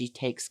does is she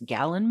takes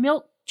gallon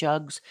milk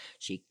jugs,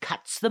 she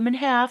cuts them in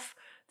half,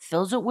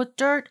 fills it with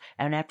dirt,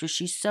 and after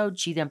she's sewed,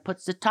 she then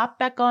puts the top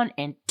back on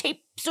and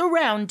tapes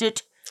around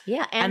it.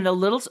 Yeah, And the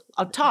little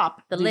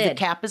top, the the lid.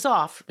 cap is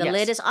off. the Yes.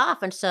 lid is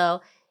off.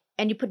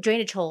 And you put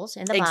drainage holes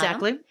in the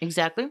bottom.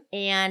 Exactly.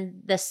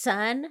 And the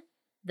sun,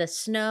 the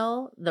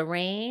snow, the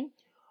rain,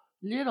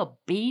 Little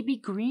baby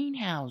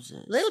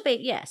greenhouses. Little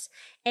bit, yes.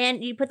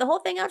 And you put the whole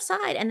thing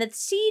outside, and the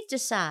seeds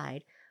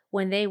decide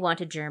when they want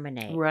to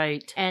germinate.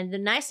 Right. And the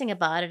nice thing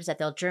about it is that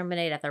they'll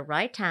germinate at the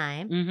right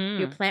time. Your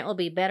Mm-hmm. plant will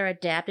be better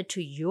adapted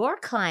to your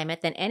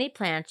climate than any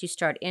plants you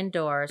start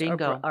indoors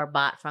Bingo. or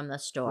bought from the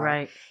store.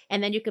 Right.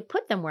 And then you could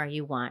put them where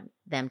you want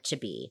them to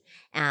be.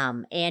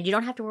 And you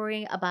don't have to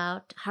worry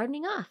about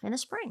hardening off in the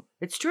spring.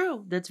 It's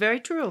true. That's very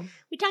true.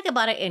 We talk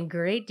about it in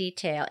great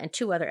detail in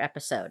 2 other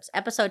episodes.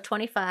 Episode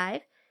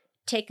 25,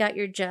 Take Out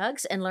Your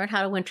Jugs and Learn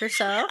How to Winter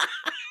Sow.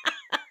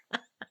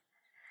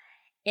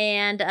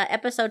 And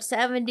episode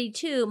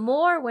 72,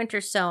 More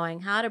Winter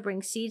Sowing, How to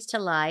Bring Seeds to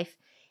Life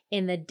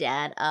in the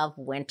Dead of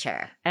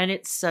Winter. And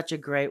it's such a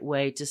great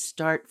way to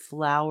start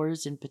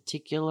flowers in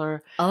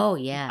particular. Oh,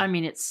 yeah. I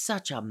mean, it's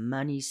such a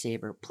money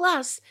saver.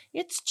 Plus,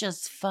 it's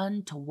just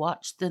fun to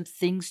watch the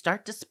things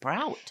start to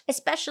sprout.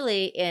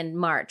 Especially in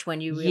March when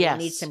you really Yes.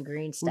 need some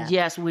green stuff.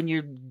 Yes, when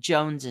you're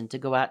jonesing to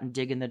go out and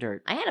dig in the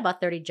dirt. I had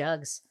about 30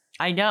 jugs.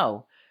 I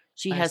know.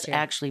 She Last has year.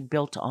 actually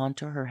built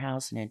onto her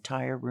house an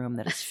entire room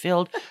that is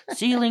filled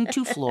ceiling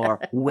to floor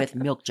with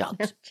milk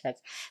jugs. Jugs.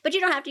 But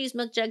you don't have to use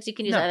milk jugs. You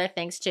can use No. other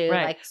things too.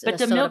 Right. Like But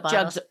the soda milk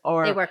bottles. jugs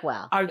are They work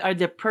well. are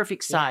the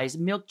perfect Yeah. size.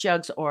 Milk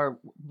jugs or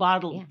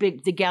bottle Yeah.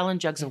 big the gallon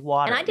jugs of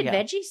water. And I did yeah.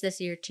 veggies this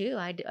year too.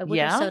 I winter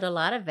Yeah? sowed a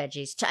lot of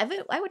veggies.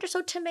 I winter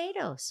sowed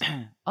tomatoes.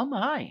 Oh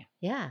my.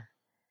 Yeah.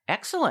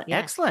 Excellent. Yeah.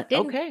 Excellent.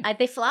 Didn't- Okay.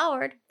 they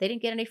flowered. They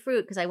didn't get any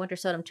fruit because I winter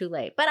sowed them too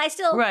late. But I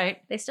still,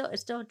 Right. it still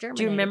germinated.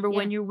 Do you remember yeah.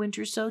 when you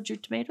winter sowed your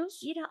tomatoes?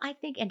 You know, I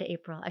think into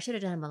April. I should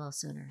have done them a little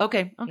sooner.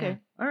 Okay. Okay.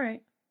 All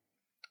right.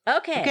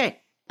 Okay.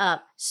 Okay.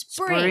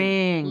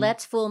 Spring.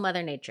 Let's fool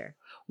Mother Nature.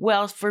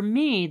 Well, for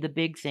me, the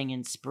big thing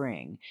in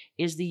spring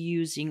is the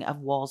using of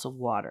walls of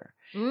water.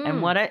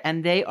 Mm.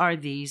 And they are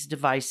these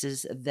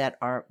devices that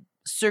are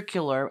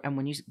circular, and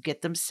when you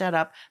get them set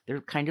up,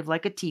 they're kind of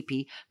like a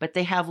teepee, but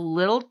they have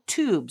little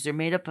tubes. They're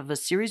made up of a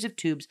series of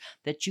tubes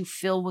that you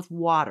fill with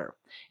water,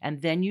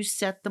 and then you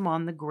set them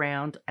on the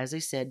ground, as I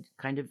said,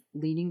 kind of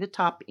leaning the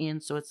top in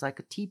so it's like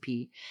a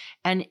teepee,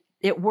 and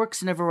it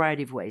works in a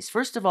variety of ways.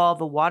 First of all,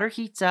 the water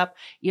heats up.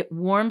 It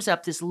warms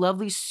up this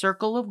lovely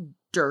circle of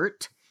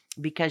dirt,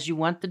 because you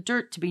want the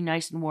dirt to be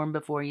nice and warm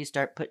before you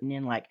start putting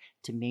in like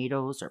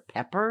tomatoes or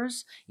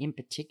peppers in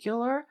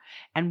particular.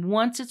 And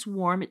once it's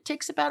warm, it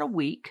takes about a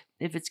week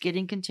if it's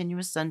getting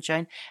continuous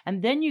sunshine.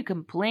 And then you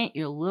can plant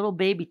your little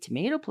baby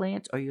tomato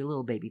plants or your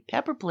little baby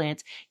pepper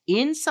plants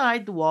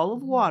inside the wall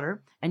of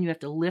water. And you have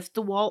to lift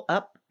the wall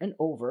up and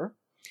over.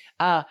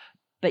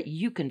 But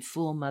you can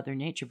fool Mother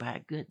Nature by a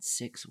good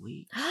 6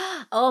 weeks.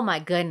 Oh my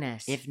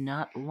goodness. If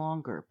not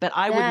longer. But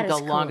I That wouldn't go is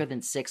cool. longer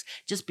than 6,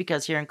 just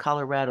because here in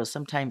Colorado,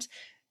 sometimes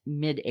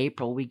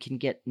mid-April, we can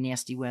get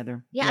nasty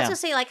weather. yeah, I was gonna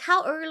say, like,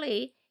 how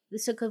early?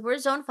 So, because we're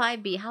Zone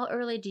 5B, how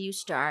early do you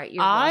start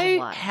your walls of I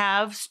water?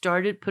 have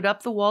put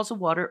up the walls of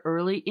water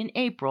early in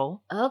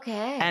April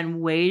Okay.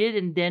 and waited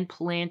and then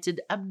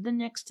planted up the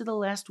next to the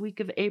last week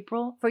of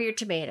April for your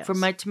tomatoes. for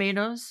my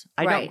tomatoes.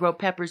 I don't Right. grow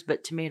peppers,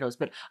 but tomatoes.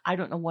 But I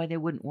don't know why they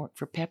wouldn't work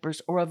for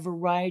peppers or a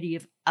variety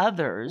of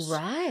others.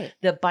 Right.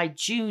 That by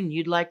June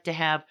you'd like to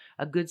have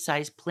a good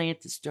sized plant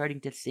that's starting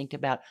to think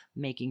about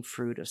making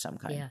fruit of some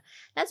kind. Yeah.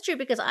 That's true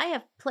because I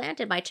have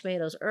planted my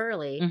tomatoes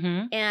early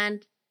Mm-hmm.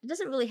 and it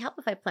doesn't really help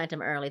if I plant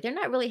them early. They're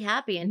not really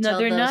happy until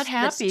they're not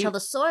happy. until the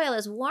soil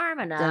is warm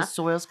The enough.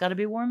 soil's got to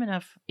be warm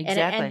enough. And-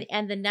 Exactly.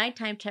 And the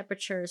nighttime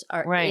temperatures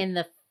are Right. in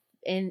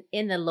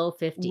the low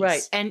 50s.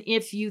 Right. And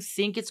if you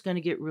think it's going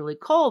to get really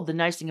cold, the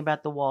nice thing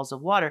about the walls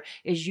of water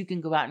is you can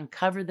go out and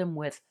cover them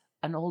with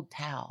an old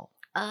towel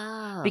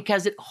Oh.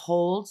 because it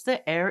holds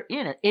the air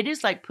in it. It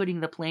is like putting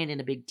the plant in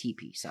a big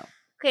teepee. So,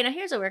 Okay, now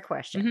here's a weird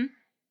question. Mhm.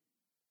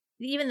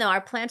 Even though our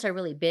plants are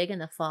really big in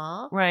the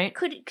fall, right.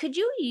 could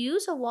you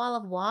use a wall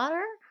of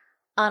water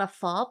on a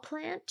fall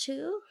plant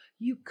too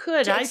You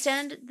could. to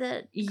extend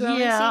the growing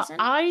yeah, season?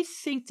 I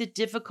think the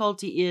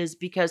difficulty is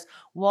because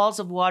walls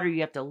of water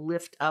you have to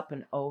lift up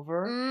and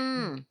over.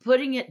 Mm.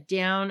 Putting it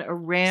down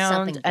around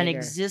Something an bigger.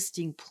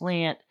 existing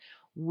plant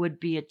would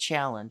be a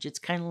challenge. It's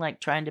kind of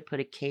like trying to put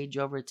a cage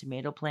over a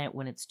tomato plant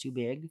when it's too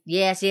big.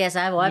 Yes, I've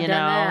done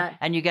that.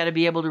 And you got to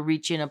be able to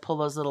reach in and pull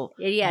those little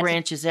Yeah, it's a-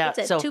 branches out.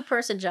 It's a So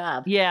two-person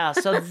job. yeah,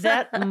 so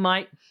that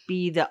might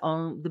be the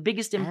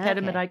biggest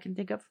impediment Okay. I can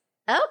think of.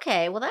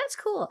 Okay, well that's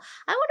cool.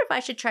 I wonder if I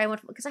should try one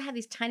because I have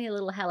these tiny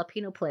little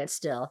jalapeno plants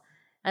still.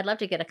 I'd love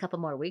to get a couple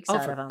more weeks Oh,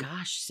 out for of them.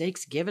 gosh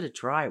sakes, give it a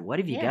try. What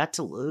have you Yeah. got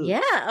to lose?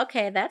 Yeah,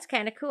 okay, that's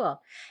kind of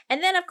cool.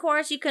 And then of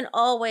course you can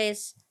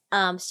always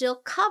still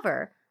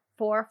cover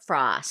for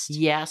frost.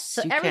 Yes,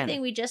 So you everything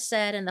can. we just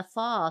said in the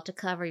fall to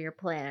cover your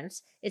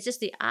plants is just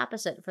the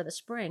opposite for the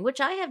spring, which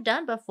I have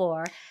done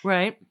before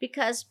Right.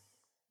 because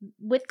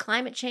with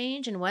climate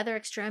change and weather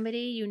extremity,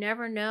 you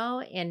never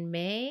know. In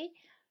May,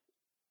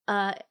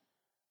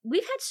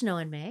 we've had snow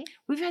in May.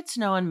 We've had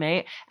snow in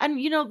May. And,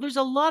 there's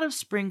a lot of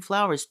spring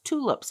flowers.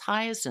 Tulips,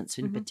 hyacinths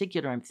in Mhm.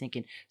 particular, I'm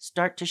thinking,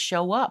 start to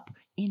show up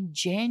in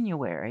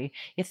January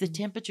if the Mhm.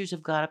 temperatures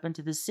have got up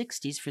into the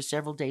 60s for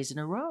several days in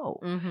a row.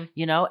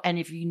 Mm-hmm. And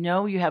if you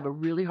know you have a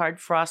really hard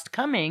frost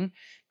coming,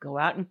 go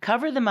out and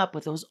cover them up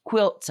with those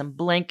quilts and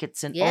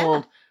blankets and Yeah.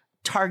 old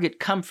Target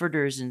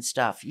comforters and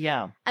stuff.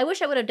 Yeah. I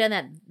wish I would have done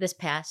that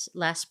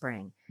last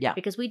spring. Yeah.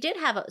 Because we did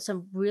have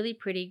some really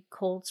pretty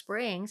cold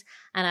springs,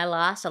 and I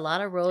lost a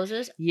lot of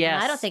roses. Yes.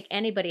 And I don't think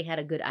anybody had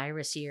a good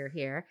iris year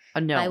here.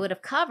 No. If I would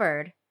have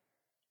covered,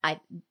 I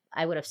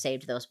would have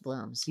saved those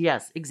blooms.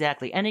 Yes,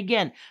 exactly. And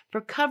again,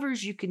 for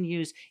covers, you can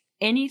use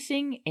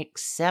anything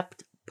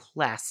except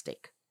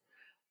plastic.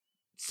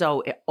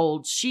 So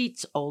old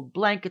sheets, old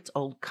blankets,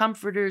 old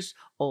comforters,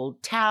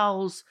 old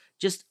towels,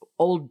 just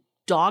old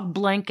dog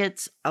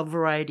blankets, a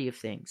variety of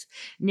things.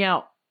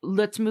 Now,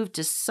 let's move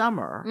to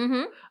summer.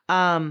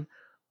 Mm-hmm.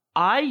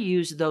 I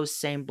use those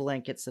same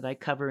blankets that I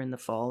cover in the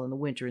fall and the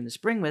winter and the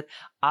spring with.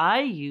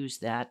 I use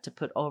that to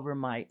put over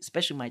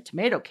especially my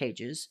tomato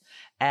cages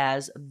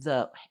as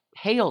the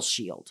hail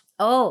shield.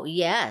 Oh,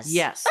 yes.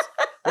 Yes.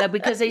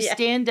 Because they Yeah.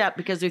 stand up,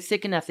 because they're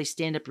thick enough, they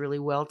stand up really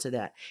well to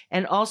that.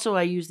 And also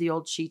I use the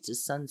old sheets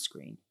as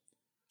sunscreen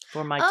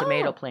for my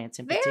tomato Oh, plants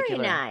in Very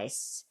particular.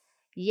 nice.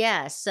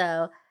 Yeah,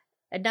 so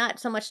not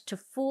so much to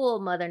fool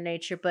Mother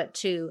Nature, but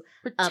to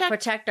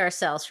protect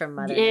ourselves from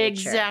Mother Nature.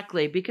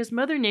 Exactly, because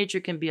Mother Nature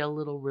can be a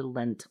little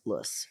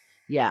relentless.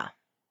 Yeah.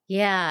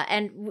 Yeah,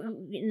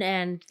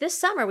 and this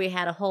summer we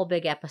had a whole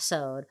big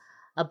episode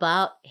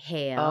about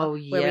hail, Oh,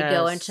 where we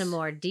go yes. into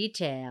more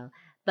detail.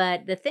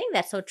 But the thing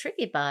that's so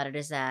tricky about it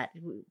is that,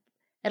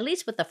 at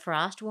least with the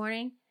frost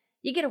warning,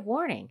 you get a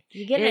warning.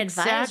 You get an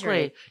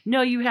advisory.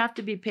 No, you have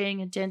to be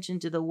paying attention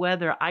to the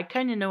weather. I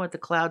kind of know what the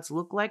clouds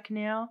look like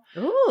now.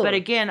 Ooh. But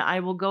again, I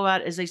will go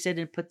out, as I said,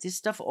 and put this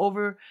stuff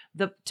over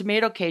the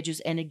tomato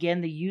cages. And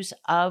again, the use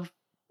of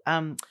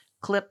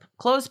clip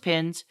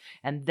clothespins.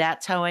 And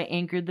that's how I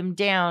anchored them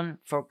down,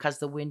 because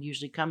the wind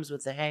usually comes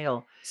with the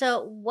hail.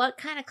 So what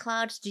kind of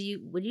clouds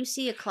when you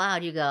see a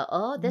cloud, you go,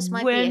 oh, this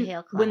might be a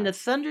hail cloud? When the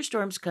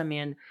thunderstorms come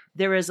in,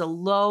 there is a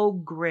low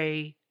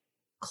gray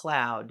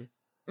cloud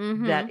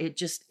Mhm. that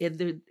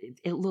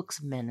it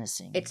looks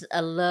menacing. It's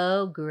a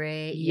low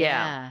gray.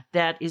 Yeah.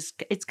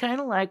 It's kind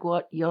of like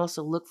what you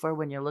also look for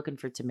when you're looking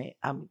for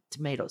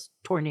tomatoes,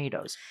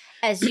 tornadoes.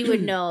 As you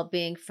would know,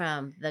 being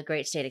from the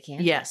great state of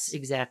Kansas. Yes,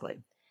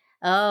 exactly.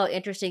 Oh,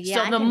 interesting.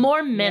 Yeah. So the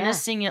more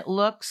menacing it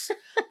looks,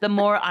 the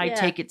more I Yeah.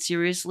 take it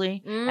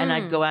seriously. And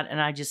I'd go out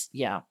and I just,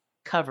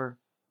 cover,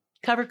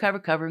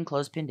 and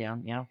clothespin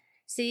down. Yeah.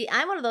 See,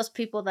 I'm one of those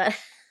people that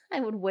I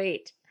would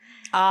wait.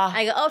 Ah,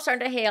 I go, oh, it's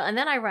starting to hail, and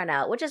then I run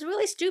out, which is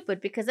really stupid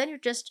because then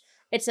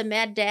it's a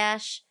mad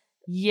dash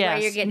yes.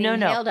 where you're getting no.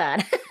 hailed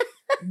on.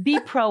 Be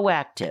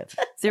proactive.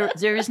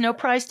 There is no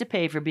price to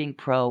pay for being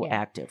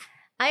proactive.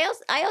 I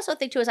also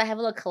think too is I have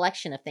a little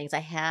collection of things I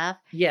have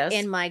Yes.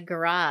 in my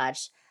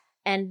garage,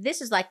 and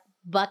this is like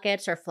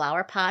buckets or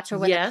flower pots or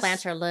when Yes. the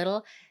plants are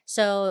little,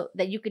 so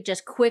that you could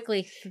just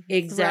quickly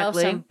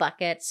Exactly. throw some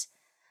buckets,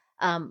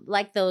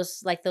 like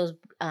those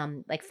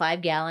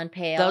 5-gallon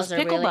pails. Those are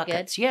pickle really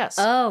buckets, good. yes.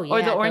 Oh yeah,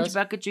 Or the orange those,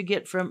 buckets you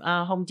get from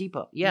Home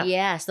Depot. Yeah.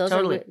 Yes, those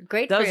totally. are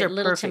great Those for are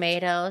little perfect.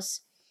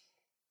 tomatoes.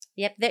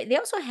 Yep, they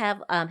also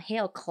have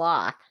hail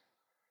cloth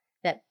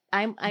that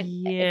if I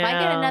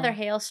get another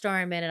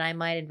hailstorm in it, I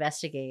might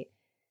investigate.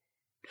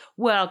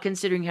 Well,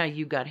 considering how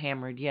you got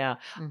hammered, yeah.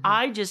 Mhm.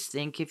 I just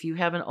think if you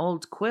have an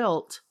old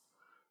quilt,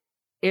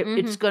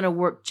 it's going to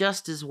work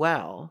just as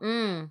well.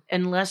 Mm.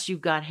 Unless you've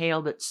got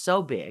hail that's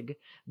so big,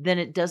 then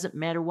it doesn't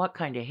matter what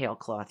kind of hail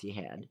cloth you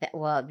had.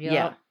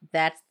 Yeah,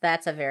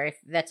 that's a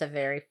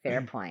very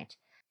fair point.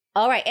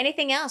 All right,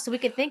 anything else we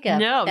could think of?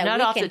 No, that not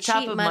we off can the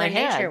top cheat of Mother my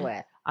Nature head.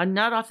 with? I'm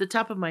not off the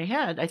top of my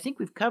head. I think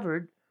we've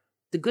covered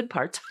the good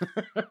parts.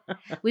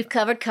 We've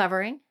covered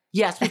covering.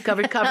 Yes, we've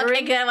covered covering.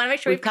 Okay, good. I want to make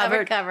sure we've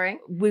covered covered- covering.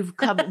 We've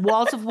covered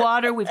walls of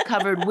water. We've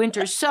covered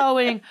winter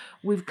sowing.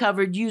 We've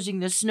covered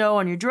using the snow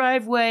on your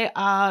driveway.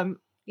 Yeah,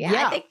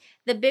 Yeah. I think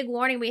the big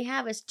warning we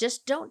have is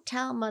just don't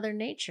tell Mother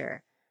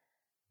Nature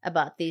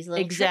about these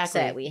little tricks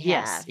Exactly. that we have.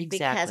 Yes, Because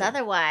exactly.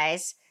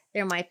 otherwise,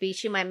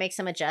 she might make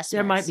some adjustments.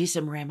 There might be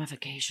some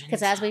ramifications.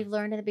 Because as we've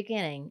learned at the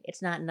beginning,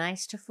 it's not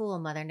nice to fool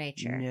Mother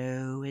Nature.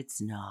 No, it's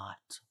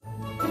not.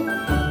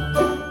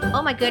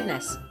 Oh my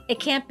goodness. It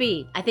can't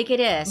be. I think it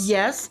is.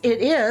 Yes,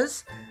 it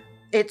is.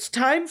 It's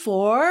time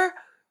for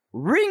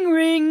Ring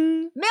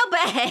Ring.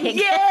 Mailbag.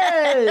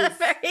 Yes.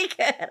 Very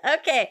good.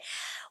 Okay.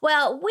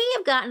 Well, we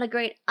have gotten a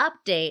great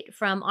update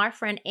from our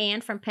friend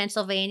Anne from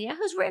Pennsylvania,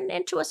 who's written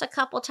into us a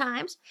couple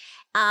times.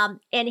 And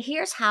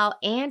here's how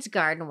Anne's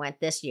garden went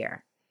this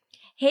year.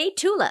 Hey,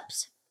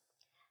 tulips.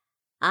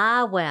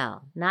 Ah,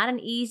 well, not an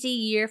easy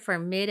year for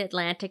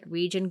mid-Atlantic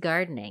region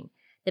gardening.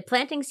 The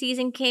planting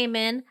season came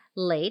in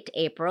late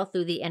April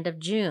through the end of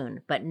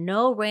June, but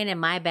no rain in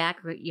my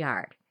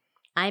backyard.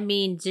 I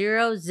mean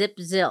 0 zip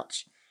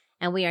zilch,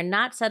 and we are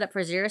not set up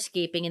for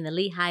xeriscaping in the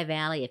Lehigh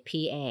Valley of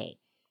PA.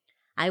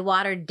 I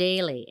watered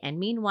daily, and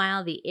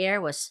meanwhile the air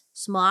was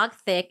smog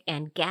thick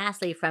and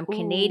ghastly from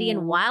Canadian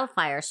Ooh.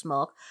 wildfire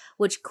smoke,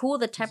 which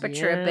cooled the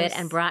temperature a bit Yes.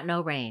 and brought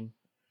no rain.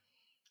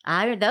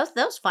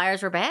 Those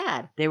fires were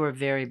bad. They were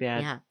very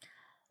bad. Yeah.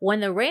 When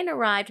the rain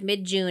arrived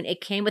mid-June, it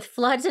came with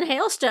floods and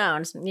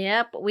hailstones.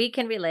 Yep, we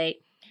can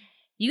relate.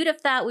 You'd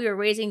have thought we were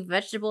raising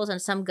vegetables in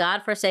some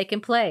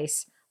godforsaken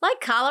place, like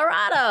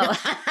Colorado.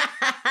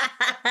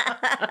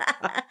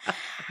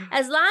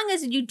 As long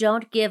as you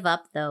don't give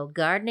up, though,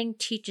 gardening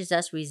teaches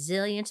us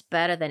resilience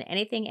better than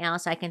anything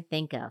else I can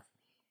think of.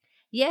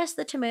 Yes,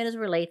 the tomatoes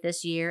were late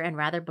this year and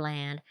rather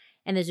bland,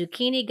 and the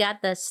zucchini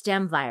got the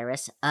stem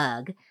virus,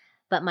 ugh,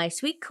 but my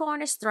sweet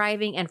corn is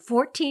thriving and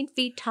 14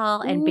 feet tall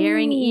and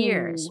bearing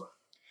ears.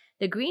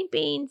 The green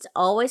beans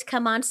always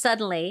come on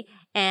suddenly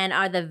and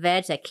are the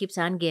veg that keeps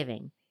on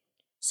giving.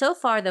 So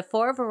far, the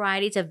 4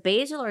 varieties of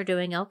basil are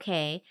doing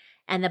okay,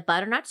 and the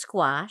butternut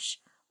squash,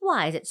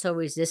 why is it so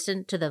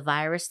resistant to the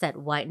virus that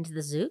whitens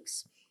the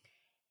zooks?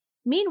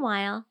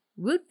 Meanwhile,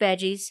 root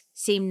veggies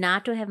seem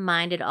not to have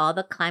minded all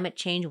the climate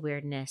change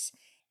weirdness.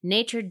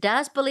 Nature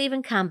does believe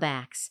in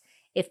comebacks.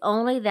 If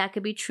only that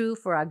could be true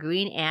for our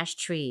green ash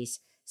trees,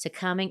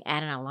 succumbing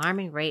at an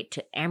alarming rate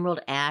to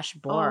emerald ash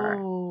borer.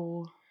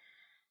 Oh.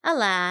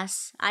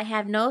 Alas, I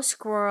have no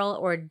squirrel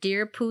or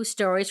deer poo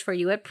stories for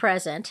you at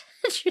present.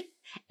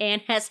 Anne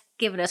has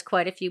given us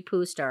quite a few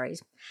poo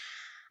stories.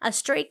 A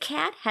stray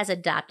cat has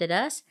adopted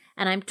us,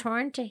 and I'm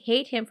torn to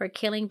hate him for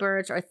killing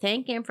birds or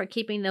thank him for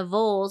keeping the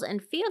voles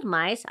and field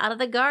mice out of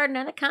the garden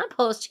and the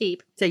compost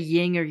heap. It's a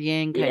yin or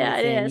yang kind of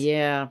thing. It is.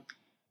 Yeah.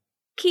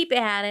 Keep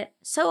at it.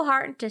 So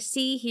heartened to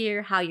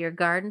hear how your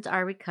gardens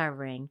are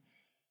recovering.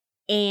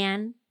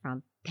 Anne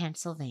from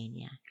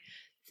Pennsylvania.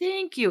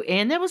 Thank you,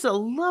 Anne. That was a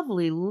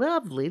lovely,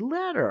 lovely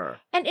letter.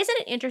 And isn't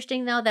it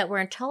interesting, though, that we're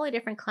in totally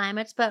different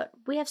climates, but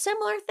we have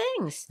similar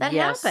things that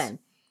Yes. happen.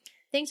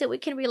 Things that we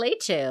can relate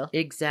to.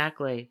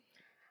 Exactly.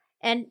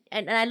 And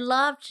I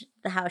loved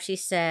how she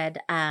said,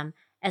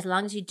 as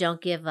long as you don't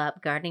give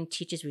up, gardening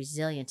teaches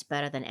resilience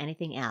better than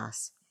anything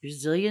else.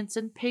 Resilience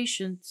and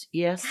patience.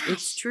 Yes,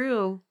 it's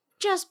true.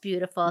 Just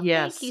beautiful.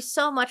 Yes. Thank you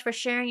so much for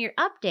sharing your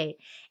update.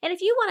 And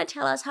if you want to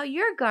tell us how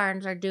your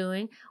gardens are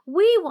doing,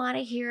 we want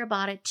to hear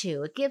about it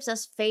too. It gives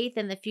us faith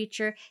in the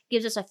future,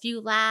 gives us a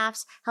few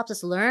laughs, helps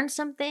us learn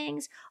some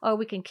things, or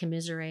we can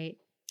commiserate.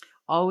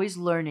 Always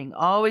learning.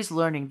 Always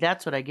learning.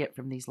 That's what I get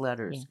from these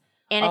letters. Yeah.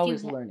 And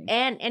Always if you learning.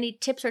 and any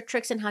tips or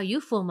tricks on how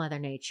you fool Mother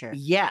Nature.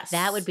 Yes.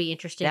 That would be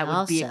interesting That would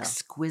also. be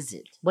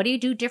exquisite. What do you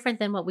do different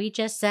than what we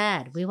just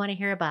said? We want to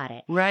hear about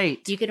it.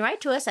 Right. You can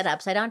write to us at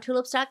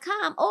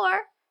upsidedowntulips.com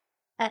or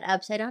at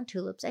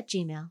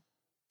upsidedowntulips@gmail.com.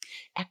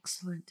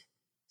 Excellent.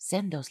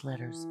 Send those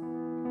letters.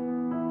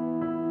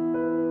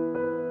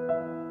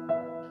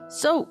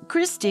 So,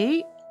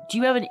 Christy, do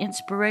you have an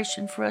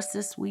inspiration for us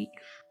this week?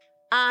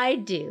 I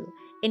do.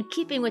 In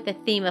keeping with the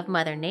theme of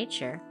Mother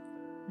Nature,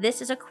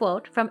 this is a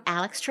quote from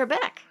Alex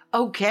Trebek.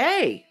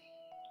 Okay.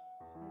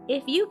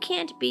 If you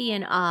can't be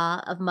in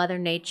awe of Mother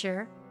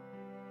Nature,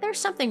 there's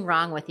something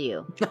wrong with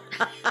you.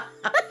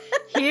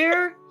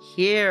 Here,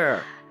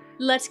 here.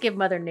 Let's give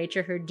Mother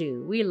Nature her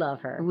due. We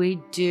love her. We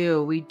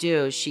do, we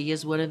do. She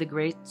is one of the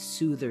great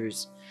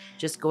soothers.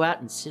 Just go out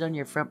and sit on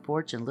your front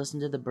porch and listen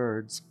to the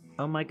birds.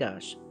 Oh my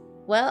gosh.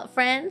 Well,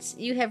 friends,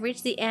 you have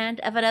reached the end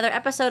of another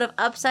episode of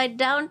Upside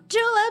Down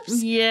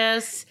Tulips.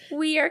 Yes.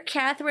 We are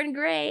Catherine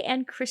Gray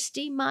and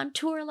Christy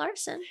Montour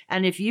Larson.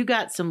 And if you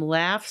got some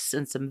laughs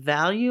and some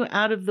value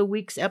out of the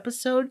week's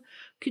episode,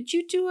 could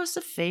you do us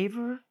a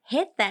favor?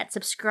 Hit that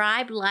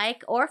subscribe,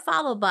 like, or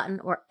follow button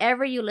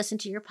wherever you listen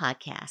to your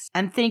podcast.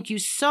 And thank you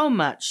so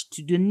much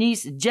to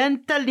Denise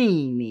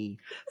Gentilini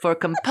for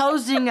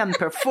composing and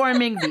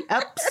performing the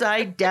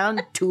Upside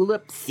Down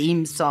Tulip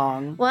theme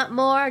song. Want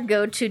more?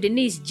 Go to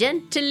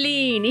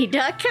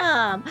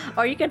DeniseGentilini.com,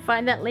 or you can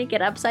find that link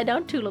at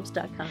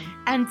UpsideDownTulips.com.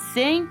 And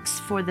thanks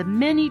for the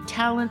many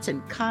talents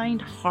and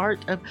kind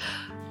heart of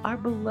our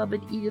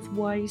beloved Edith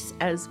Weiss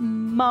as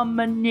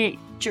Mama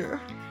Nature.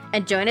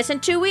 And join us in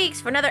 2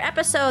 weeks for another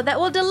episode that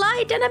will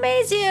delight and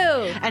amaze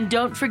you. And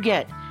don't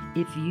forget,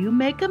 if you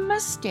make a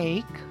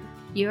mistake,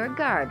 Your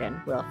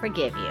garden will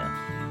forgive you.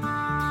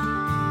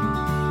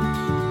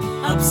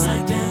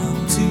 Upside down.